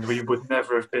the band, we would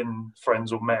never have been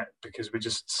friends or met, because we're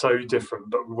just so different,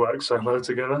 but we work so well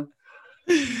together.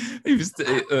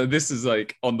 This is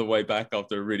like on the way back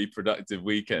after a really productive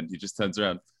weekend. He just turns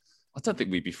around, I don't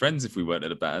think we'd be friends if we weren't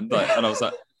in a band. Like, and I was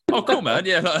like, oh, cool, man.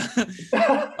 Yeah, like,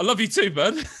 I love you too,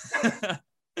 bud.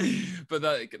 But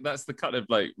that's the kind of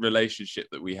like relationship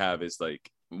that we have, is like,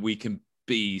 we can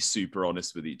be super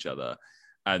honest with each other,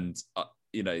 and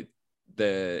you know,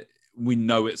 we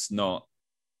know it's not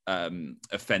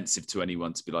offensive to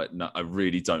anyone to be like, no, I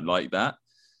really don't like that.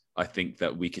 I think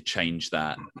that we could change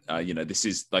that. You know, this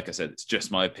is, like I said, it's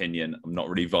just my opinion. I'm not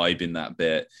really vibing that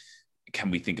bit. Can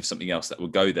we think of something else that will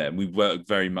go there? And we work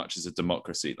very much as a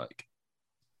democracy. Like,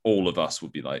 all of us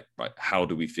would be like, right, how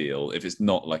do we feel? If it's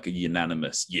not like a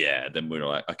unanimous yeah, then we're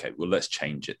like, okay, well, let's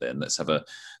change it then. Let's have a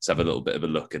little bit of a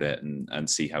look at it and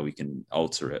see how we can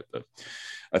alter it. But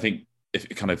I think, if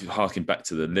it kind of harking back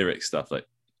to the lyric stuff, like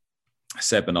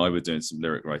Seb and I were doing some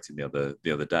lyric writing the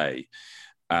other day,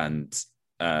 and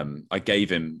I gave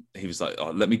him, he was like,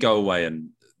 oh, let me go away and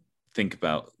think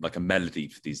about like a melody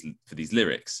for these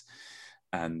lyrics.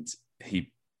 And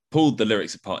he pulled the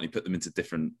lyrics apart and he put them into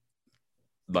different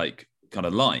like kind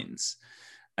of lines.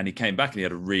 And he came back and he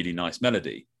had a really nice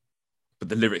melody, but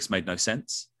the lyrics made no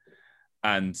sense.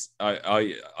 And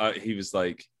he was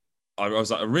like, I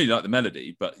was like, I really like the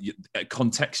melody, but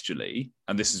contextually,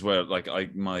 and this is where like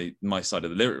my side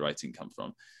of the lyric writing come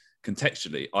from,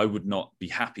 contextually, I would not be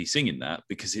happy singing that,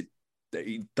 because it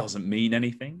doesn't mean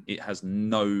anything. It has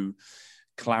no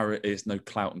clarity, there's no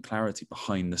clout and clarity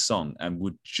behind the song, and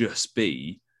would just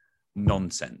be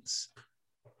nonsense.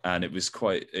 And it was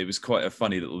quite a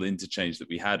funny little interchange that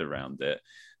we had around it.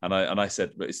 And I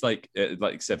said, but it's like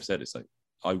Seb said, it's like,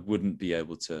 I wouldn't be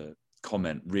able to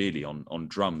comment really on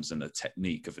drums and the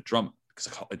technique of a drum,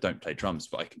 because I don't play drums,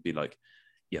 but I can be like,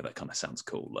 yeah, that kind of sounds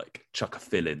cool. Like, chuck a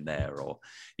fill in there, or,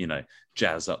 you know,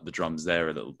 jazz up the drums there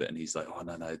a little bit. And he's like, oh,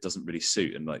 no, it doesn't really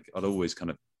suit. And like, I'd always kind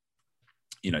of,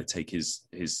 you know, take his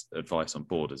advice on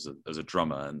board as a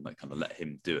drummer, and like kind of let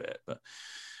him do it. But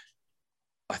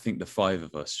I think the five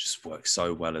of us just work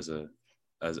so well as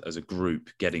a group,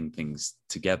 getting things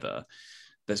together.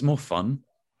 There's more fun.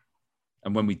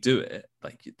 And when we do it,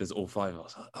 like, there's all five of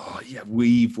us. Like, oh yeah,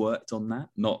 we've worked on that.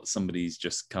 Not somebody's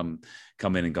just come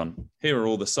in and gone, here are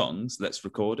all the songs, let's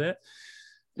record it.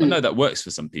 I know that works for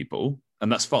some people,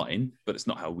 and that's fine, but it's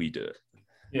not how we do it.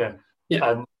 Yeah.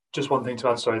 And just one thing to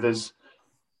add, sorry,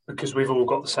 because we've all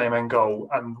got the same end goal,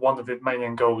 and one of the main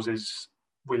end goals is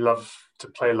we love to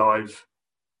play live,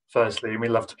 firstly, and we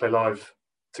love to play live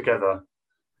together.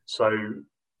 So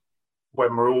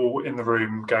when we're all in the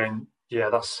room going, yeah,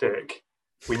 that's sick,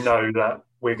 we know that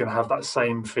we're going to have that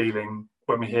same feeling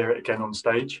when we hear it again on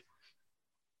stage.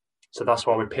 So that's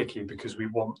why we're picky, because we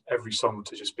want every song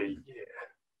to just be,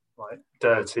 like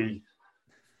dirty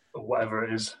or whatever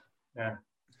it is. Yeah.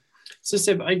 So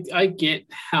Seb, I get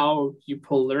how you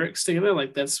pull lyrics together.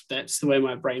 Like that's the way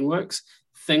my brain works.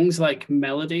 Things like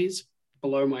melodies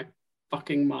blow my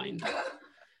fucking mind.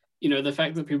 The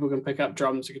fact that people can pick up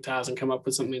drums or guitars and come up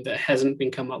with something that hasn't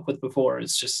been come up with before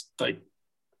is just like,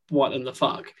 what in the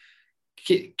fuck?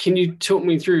 Can you talk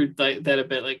me through like that a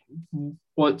bit? Like,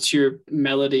 what's your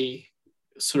melody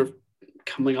sort of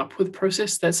coming up with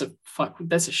process? That's a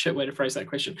shit way to phrase that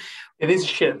question. It is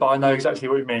shit, but I know exactly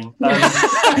what you mean.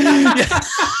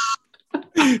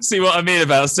 See what I mean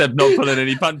about Seb not pulling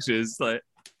any punches, like.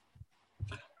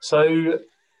 So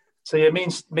yeah, me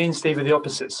and Steve are the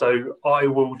opposite. So I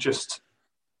will just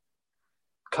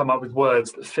come up with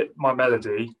words that fit my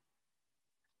melody.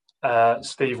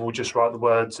 Steve will just write the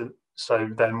words. So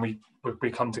then we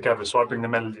come together. So I bring the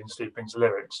melody and Steve brings the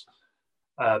lyrics.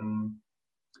 I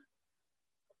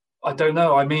don't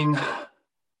know. I mean,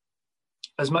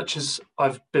 as much as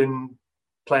I've been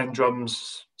playing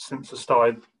drums since I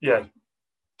started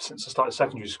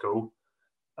secondary school,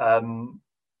 I've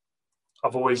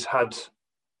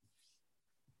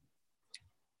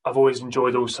always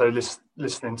enjoyed also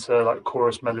listening to like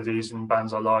chorus melodies and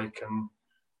bands I like, and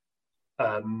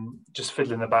just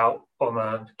fiddling about on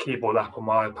a keyboard app on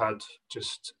my iPad,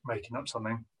 just making up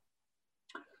something.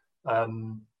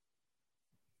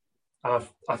 I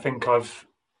think I've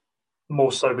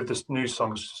more so with the new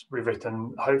songs we've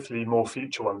written, hopefully more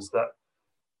future ones, that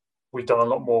we've done a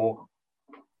lot more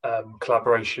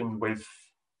collaboration with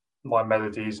my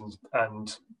melodies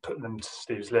and putting them to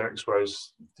Steve's lyrics,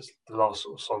 whereas the last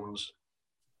sort of songs,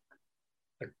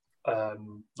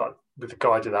 like with the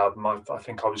Guided album, I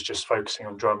think I was just focusing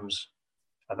on drums,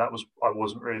 and I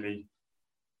wasn't really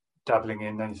dabbling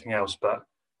in anything else. But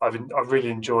I've really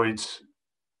enjoyed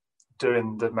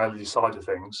doing the melody side of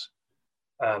things.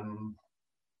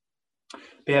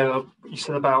 Yeah, you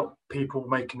said about people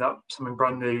making up something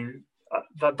brand new.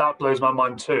 That blows my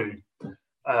mind too.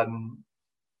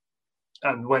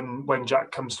 And when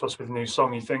Jack comes to us with a new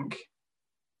song, you think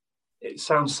it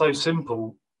sounds so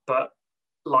simple, but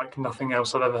like nothing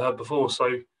else I've ever heard before.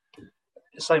 So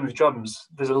same with drums.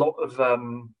 There's a lot of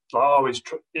like I always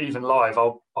even live,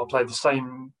 I'll play the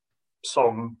same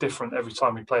song different every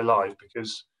time we play live,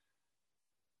 because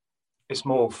it's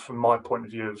more from my point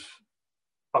of view of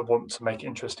I want to make it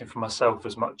interesting for myself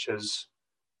as much as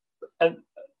an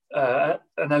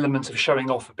element of showing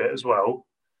off a bit as well,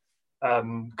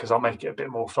 because I'll make it a bit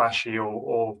more flashy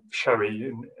or showy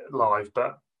in live,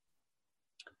 but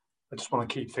I just want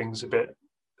to keep things a bit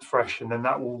fresh, and then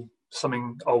that will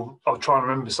I'll try and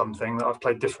remember something that I've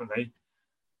played differently,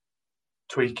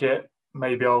 tweak it.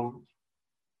 Maybe I'll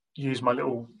use my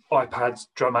little iPad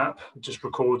drum app, just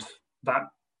record that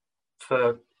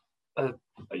for I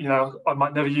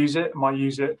might never use it. I might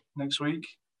use it next week.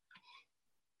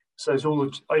 So it's all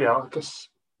I guess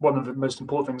one of the most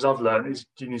important things I've learned is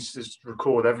you need to just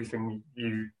record everything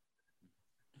you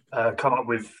come up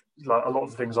with. Like a lot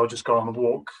of the things, I'll just go on a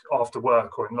walk after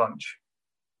work or in lunch.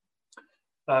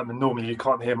 And normally you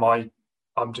can't hear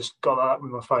I'm just got that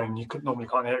with my phone. You normally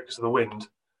can't hear it because of the wind.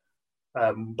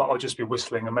 But I'll just be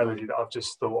whistling a melody that I've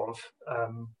just thought of.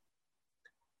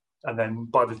 And then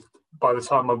by the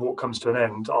time my walk comes to an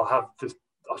end, I've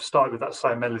started with that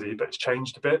same melody, but it's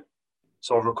changed a bit.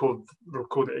 So I'll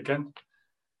record it again.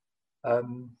 But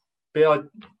yeah, I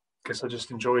guess I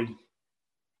just enjoy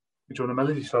the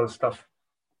melody style stuff.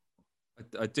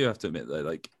 I do have to admit though,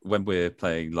 like when we're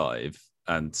playing live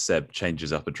and Seb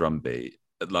changes up a drum beat,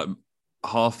 like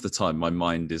half the time my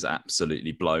mind is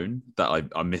absolutely blown that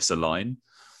I miss a line,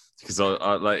 because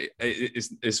I like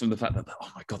it's from the fact that,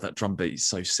 oh my god, that drum beat is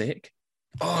so sick.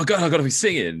 Oh god, I gotta be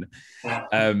singing.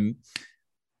 But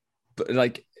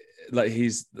like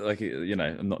he's like,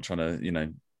 I'm not trying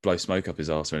to blow smoke up his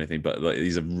arse or anything, but like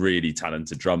he's a really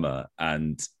talented drummer,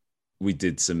 and we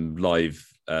did some live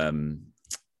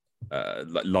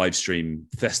live stream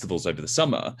festivals over the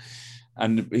summer,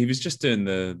 and he was just doing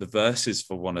the verses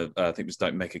for one of I think it was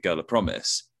 "Don't Make a Girl a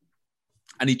Promise,"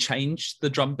 and he changed the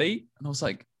drum beat, and I was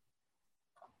like,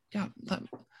 yeah,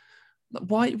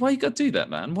 why you got to do that,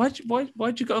 man? Why'd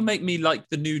you got to make me like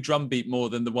the new drum beat more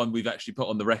than the one we've actually put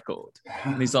on the record?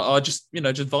 And he's like, oh, just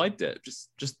vibed it,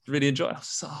 just really enjoyed it.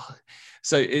 So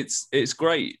it's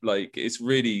great. Like it's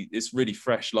really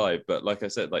fresh live. But like I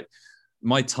said, like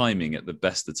my timing at the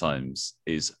best of times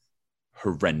is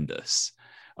horrendous.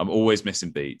 I'm always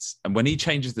missing beats. And when he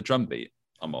changes the drum beat,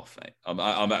 I'm off, mate.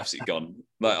 I'm absolutely gone.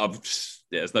 Like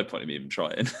there's no point in me even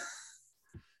trying.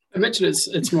 I mentioned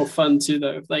it's more fun too,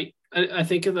 though. Like I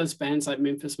think of those bands like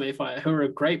Memphis Mayfire, who are a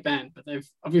great band, but they've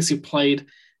obviously played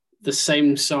the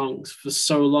same songs for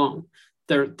so long.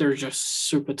 They're just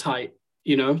super tight.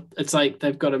 You know, it's like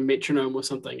they've got a metronome or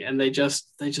something, and they just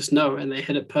know, and they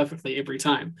hit it perfectly every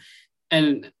time.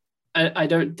 And I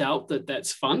don't doubt that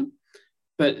that's fun,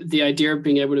 but the idea of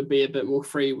being able to be a bit more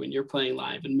free when you're playing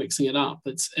live and mixing it up,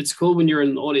 it's cool when you're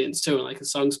in the audience too, and like a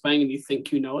song's playing and you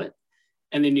think you know it,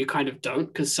 and then you kind of don't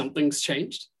because something's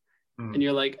changed, and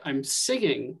you're like, I'm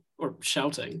singing or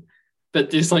shouting,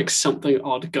 but there's like something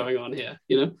odd going on here,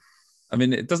 you know? I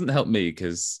mean, it doesn't help me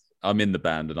because I'm in the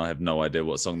band and I have no idea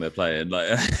what song they're playing.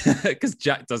 Like, because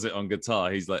Jack does it on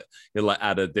guitar. He'll like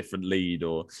add a different lead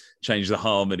or change the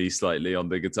harmony slightly on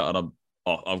the guitar, and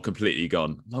I'm completely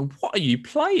gone. I'm like, what are you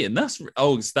playing?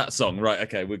 It's that song, right?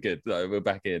 Okay, we're good. We're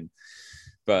back in.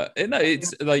 But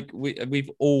it's like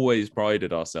we've always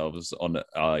prided ourselves on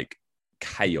like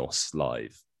chaos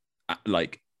live,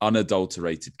 like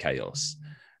unadulterated chaos,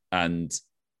 and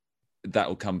that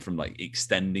will come from like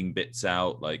extending bits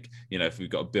out. Like, you know, if we've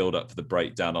got a build up for the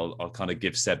breakdown, I'll kind of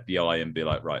give Seb the eye and be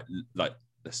like, right, like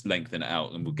let's lengthen it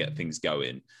out and we'll get things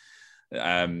going.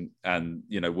 And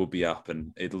you know, we'll be up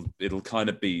and it'll kind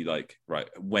of be like, right,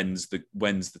 when's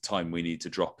the time we need to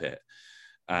drop it,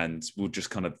 and we'll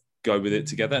just kind of go with it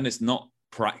together. And it's not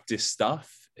practice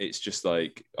stuff. It's just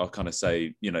like, I'll kind of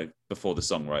say, you know, before the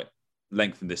song, right,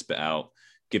 lengthen this bit out,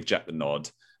 give Jack the nod,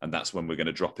 and that's when we're going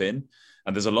to drop in.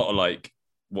 And there's a lot of like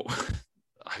what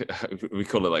we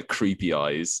call it like creepy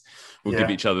eyes. We'll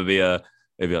give each other the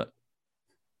they'll be like,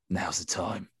 now's the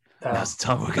time. Now's the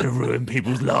time we're going to ruin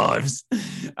people's lives.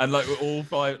 And like we're all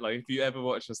five. Like if you ever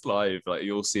watch us live, like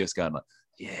you'll see us going like,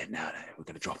 yeah, no, we're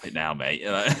going to drop it now, mate.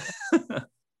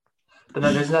 But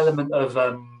no, there's an element of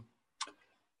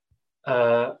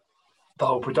the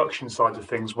whole production side of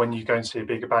things. When you go and see a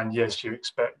bigger band, yes, you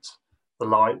expect the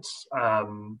lights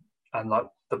and like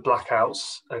the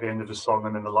blackouts at the end of the song,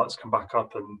 and then the lights come back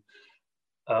up, and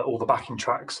all the backing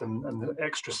tracks and the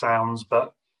extra sounds.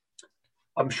 But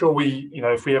I'm sure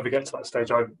if we ever get to that stage,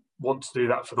 I want to do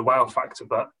that for the wow factor.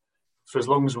 But for as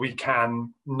long as we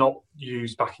can not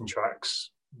use backing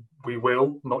tracks, we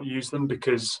will not use them,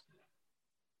 because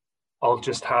I'll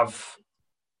just have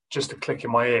just a click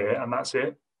in my ear and that's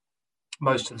it.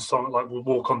 Most of the song, like we'll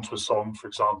walk onto a song, for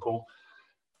example,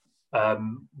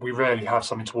 we rarely have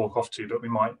something to walk off to, but we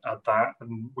might add that.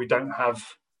 And we don't have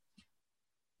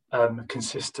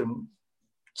consistent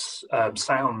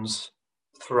sounds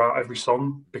throughout every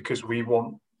song, because we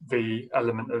want the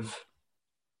element of,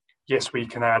 yes, we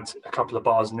can add a couple of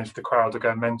bars, and if the crowd are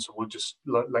going mental, we'll just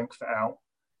lengthen it out.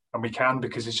 And we can,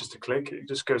 because it's just a click, it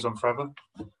just goes on forever.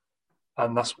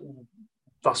 And that's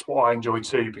what I enjoy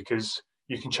too, because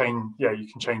you can change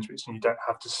bits and you don't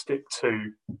have to stick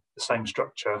to the same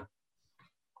structure.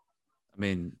 I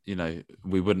mean, you know,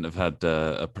 we wouldn't have had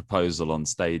a proposal on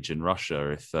stage in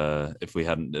Russia if we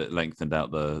hadn't lengthened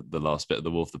out the last bit of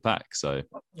the Wolf the Pack. So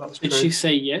did she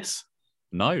say yes?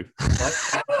 No.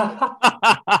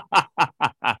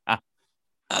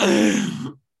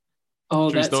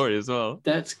 True story as well.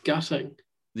 That's gutting.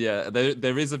 Yeah,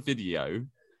 there is a video.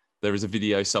 There is a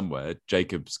video somewhere.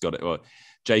 Jacob's got it. Well,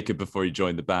 Jacob, before he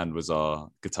joined the band, was our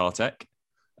guitar tech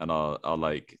and our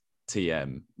like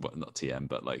TM. Well, not TM,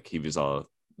 but like he was our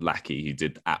lackey. He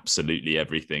did absolutely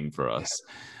everything for us.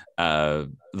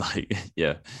 And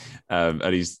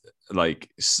he's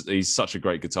such a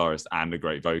great guitarist and a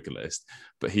great vocalist.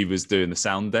 But he was doing the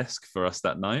sound desk for us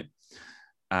that night,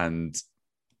 and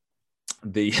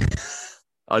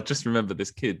I just remember this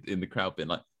kid in the crowd being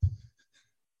like.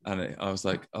 And I was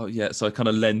like, oh, yeah. So I kind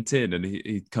of leant in and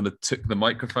he kind of took the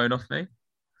microphone off me.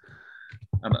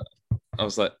 And I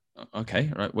was like,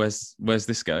 okay, right, where's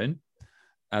this going?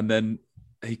 And then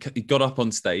he got up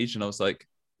on stage and I was like,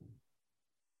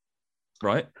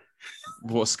 right,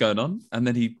 what's going on? And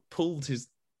then he pulled his,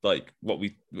 like,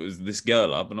 was this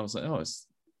girl up. And I was like, oh, it's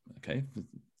okay.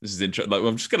 This is interesting. Like,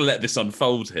 well, I'm just going to let this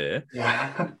unfold here.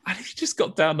 Yeah. And he just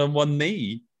got down on one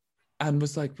knee. And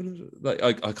was like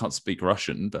I can't speak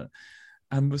Russian,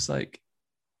 and was like,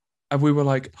 and we were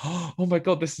like, oh my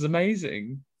God, this is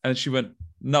amazing. And she went,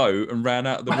 no, and ran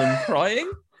out of the room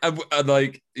crying. And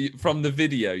like from the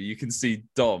video, you can see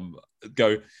Dom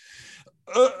go,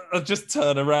 and just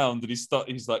turn around, and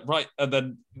he's like, right, and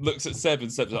then looks at Seb,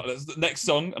 and Seb's like, that's the next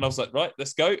song. And I was like, right,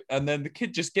 let's go. And then the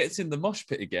kid just gets in the mosh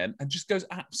pit again and just goes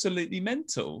absolutely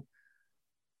mental.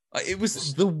 It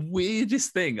was the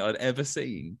weirdest thing I'd ever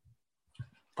seen.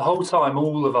 The whole time,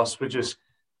 all of us were just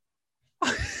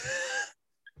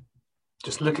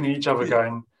just looking at each other,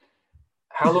 going,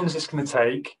 "How long is this going to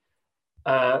take?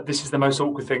 This is the most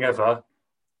awkward thing ever."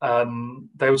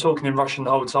 They were talking in Russian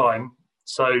the whole time,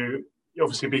 so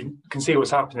obviously we can see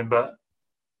what's happening, but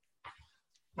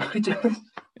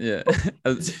yeah.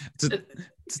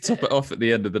 To top it off at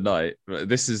the end of the night,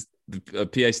 this is a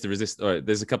pièce de résistance. All right,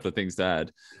 there's a couple of things to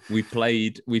add. We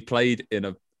played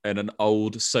in an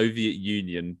old Soviet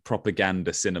Union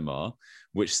propaganda cinema,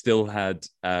 which still had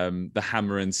the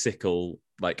hammer and sickle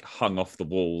like hung off the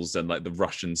walls and like the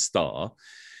Russian star.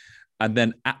 And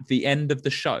then at the end of the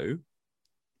show,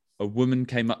 a woman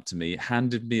came up to me,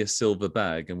 handed me a silver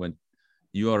bag, and went,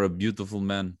 "You are a beautiful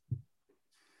man.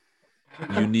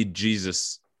 You need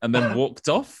Jesus," and then walked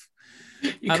off.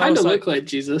 You kind of look like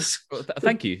Jesus.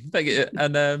 Thank you.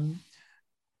 And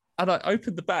I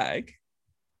opened the bag.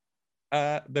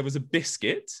 There was a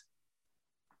biscuit,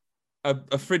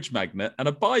 a fridge magnet, and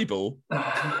a Bible.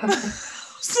 I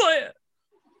was like,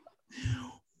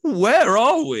 where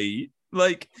are we?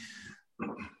 Like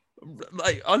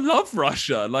I love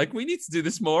Russia. Like, we need to do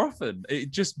this more often. It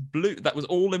just blew. That was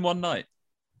all in one night.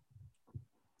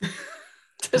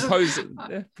 Proposal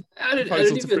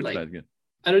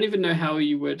I don't even know how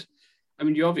you would. I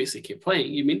mean, you obviously keep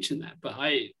playing. You mentioned that, but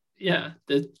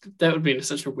that would be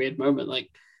such a weird moment. Like,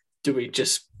 do we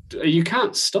just? You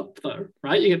can't stop though,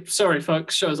 right? Sorry,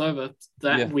 folks, show's over.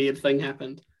 That weird thing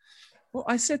happened. Well,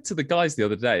 I said to the guys the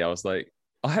other day, I was like,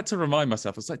 I had to remind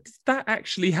myself. I was like, did that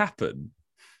actually happen?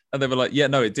 And they were like, yeah,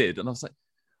 no, it did. And I was like,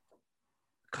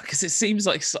 because it seems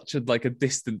like such a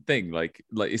distant thing. Like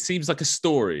it seems like a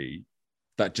story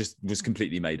that just was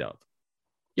completely made up.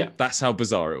 Yeah, that's how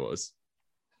bizarre it was.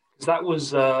 That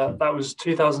was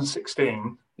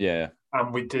 2016. Yeah,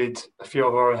 and we did a few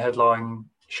of our own headline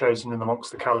shows in and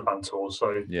amongst the Caliban tour.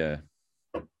 So yeah,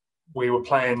 we were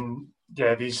playing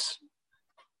these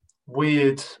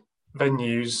weird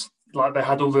venues. Like, they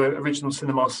had all the original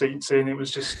cinema seats in. It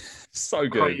was just so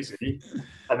good, crazy.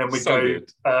 And then we'd go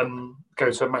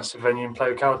to a massive venue and play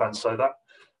with Caliban. So that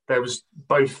there was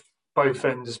both ends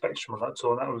of the spectrum on that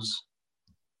tour. And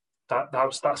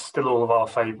that's still all of our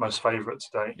most favourite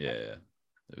today. Yeah,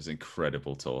 it was an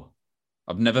incredible tour.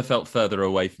 I've never felt further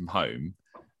away from home,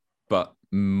 but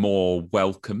more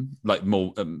welcome,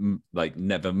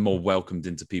 never more welcomed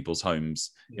into people's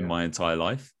homes in my entire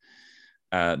life.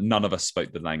 None of us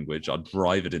spoke the language. Our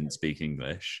driver didn't speak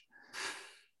English.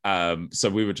 So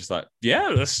we were just like,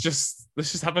 let's just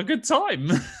have a good time.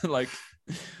 Like,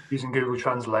 using Google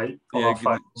Translate on our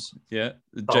phones. Yeah,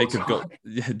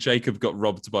 Jacob got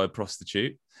robbed by a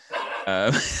prostitute,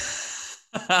 and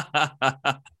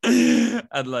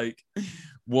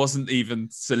wasn't even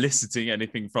soliciting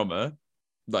anything from her.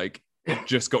 Like,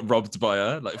 just got robbed by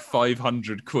her,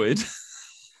 500 quid.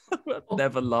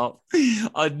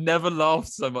 I'd never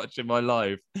laughed so much in my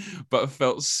life, but I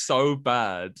felt so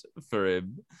bad for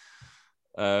him.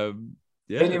 Then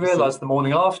you realised the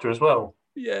morning after as well.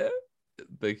 Yeah.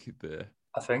 I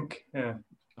think, yeah.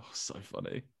 Oh, so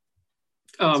funny.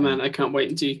 Oh man, I can't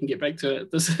wait until you can get back to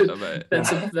it.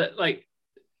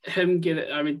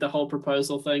 The whole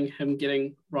proposal thing, him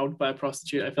getting robbed by a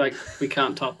prostitute. I feel like we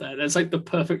can't top that. That's like the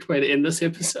perfect way to end this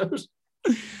episode.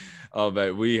 Oh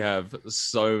mate, we have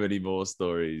so many more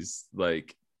stories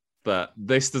like that.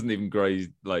 This doesn't even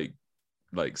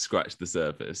scratch the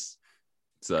surface.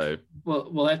 So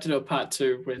we'll have to do a part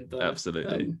 2 when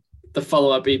absolutely. The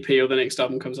follow-up EP or the next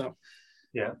album comes out.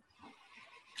 Yeah.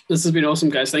 This has been awesome,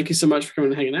 guys. Thank you so much for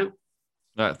coming and hanging out.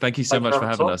 All right, thank you so much for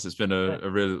having us. It's been a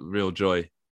real joy.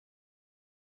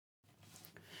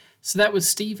 So that was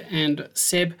Steve and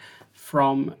Seb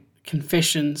from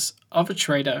Confessions of a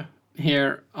Trader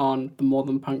here on the More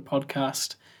Than Punk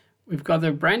podcast. We've got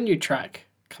their brand new track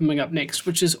coming up next,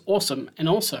 which is awesome. And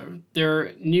also,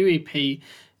 their new EP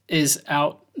is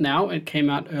out now. It came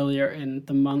out earlier in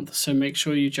the month, so make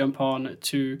sure you jump on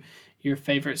to your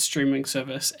favorite streaming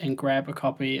service and grab a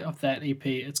copy of that EP.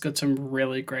 It's got some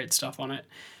really great stuff on it.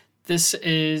 This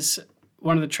is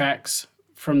one of the tracks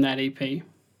from that EP,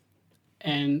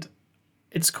 and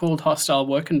it's called Hostile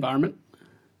Work Environment.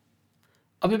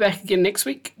 I'll be back again next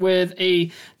week with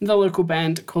another local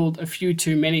band called A Few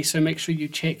Too Many, so make sure you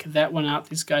check that one out.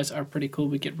 These guys are pretty cool.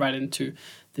 We get right into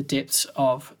the depths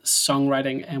of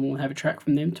songwriting, and we'll have a track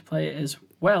from them to play as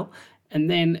well. And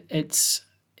then it's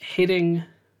heading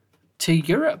to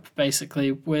Europe,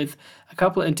 basically, with a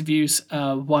couple of interviews,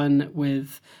 one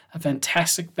with a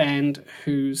fantastic band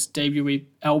whose debut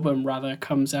album,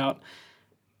 comes out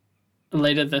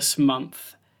later this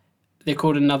month. They're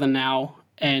called Another Now,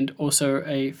 and also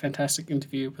a fantastic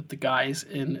interview with the guys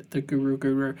in the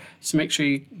Guru. So make sure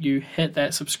you hit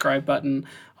that subscribe button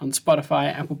on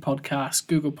Spotify, Apple Podcasts,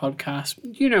 Google Podcasts.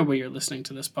 You know where you're listening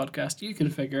to this podcast. You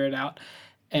can figure it out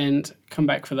and come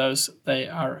back for those. They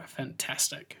are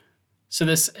fantastic. So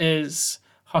this is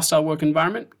Hostile Work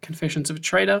Environment, Confessions of a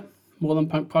Trader, More Than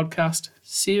Punk podcast.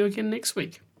 See you again next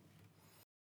week.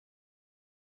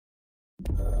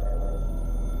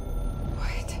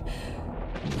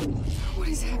 What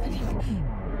is happening?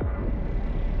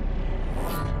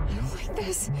 I don't like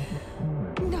this.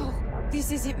 No,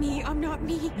 this isn't me. I'm not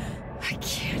me. I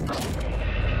can't. Why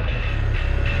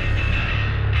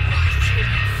can't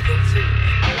I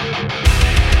feel you?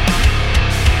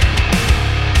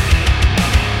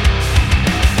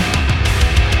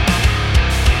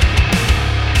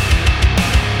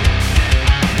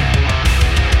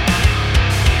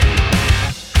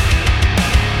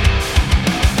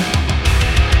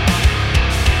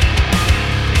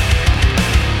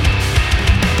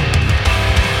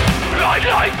 I'd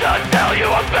like to tell you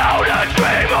about a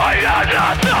dream I had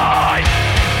last night.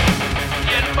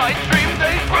 In my dream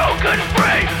they've broken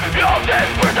free of this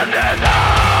prison in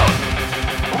house.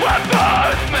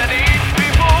 Weapons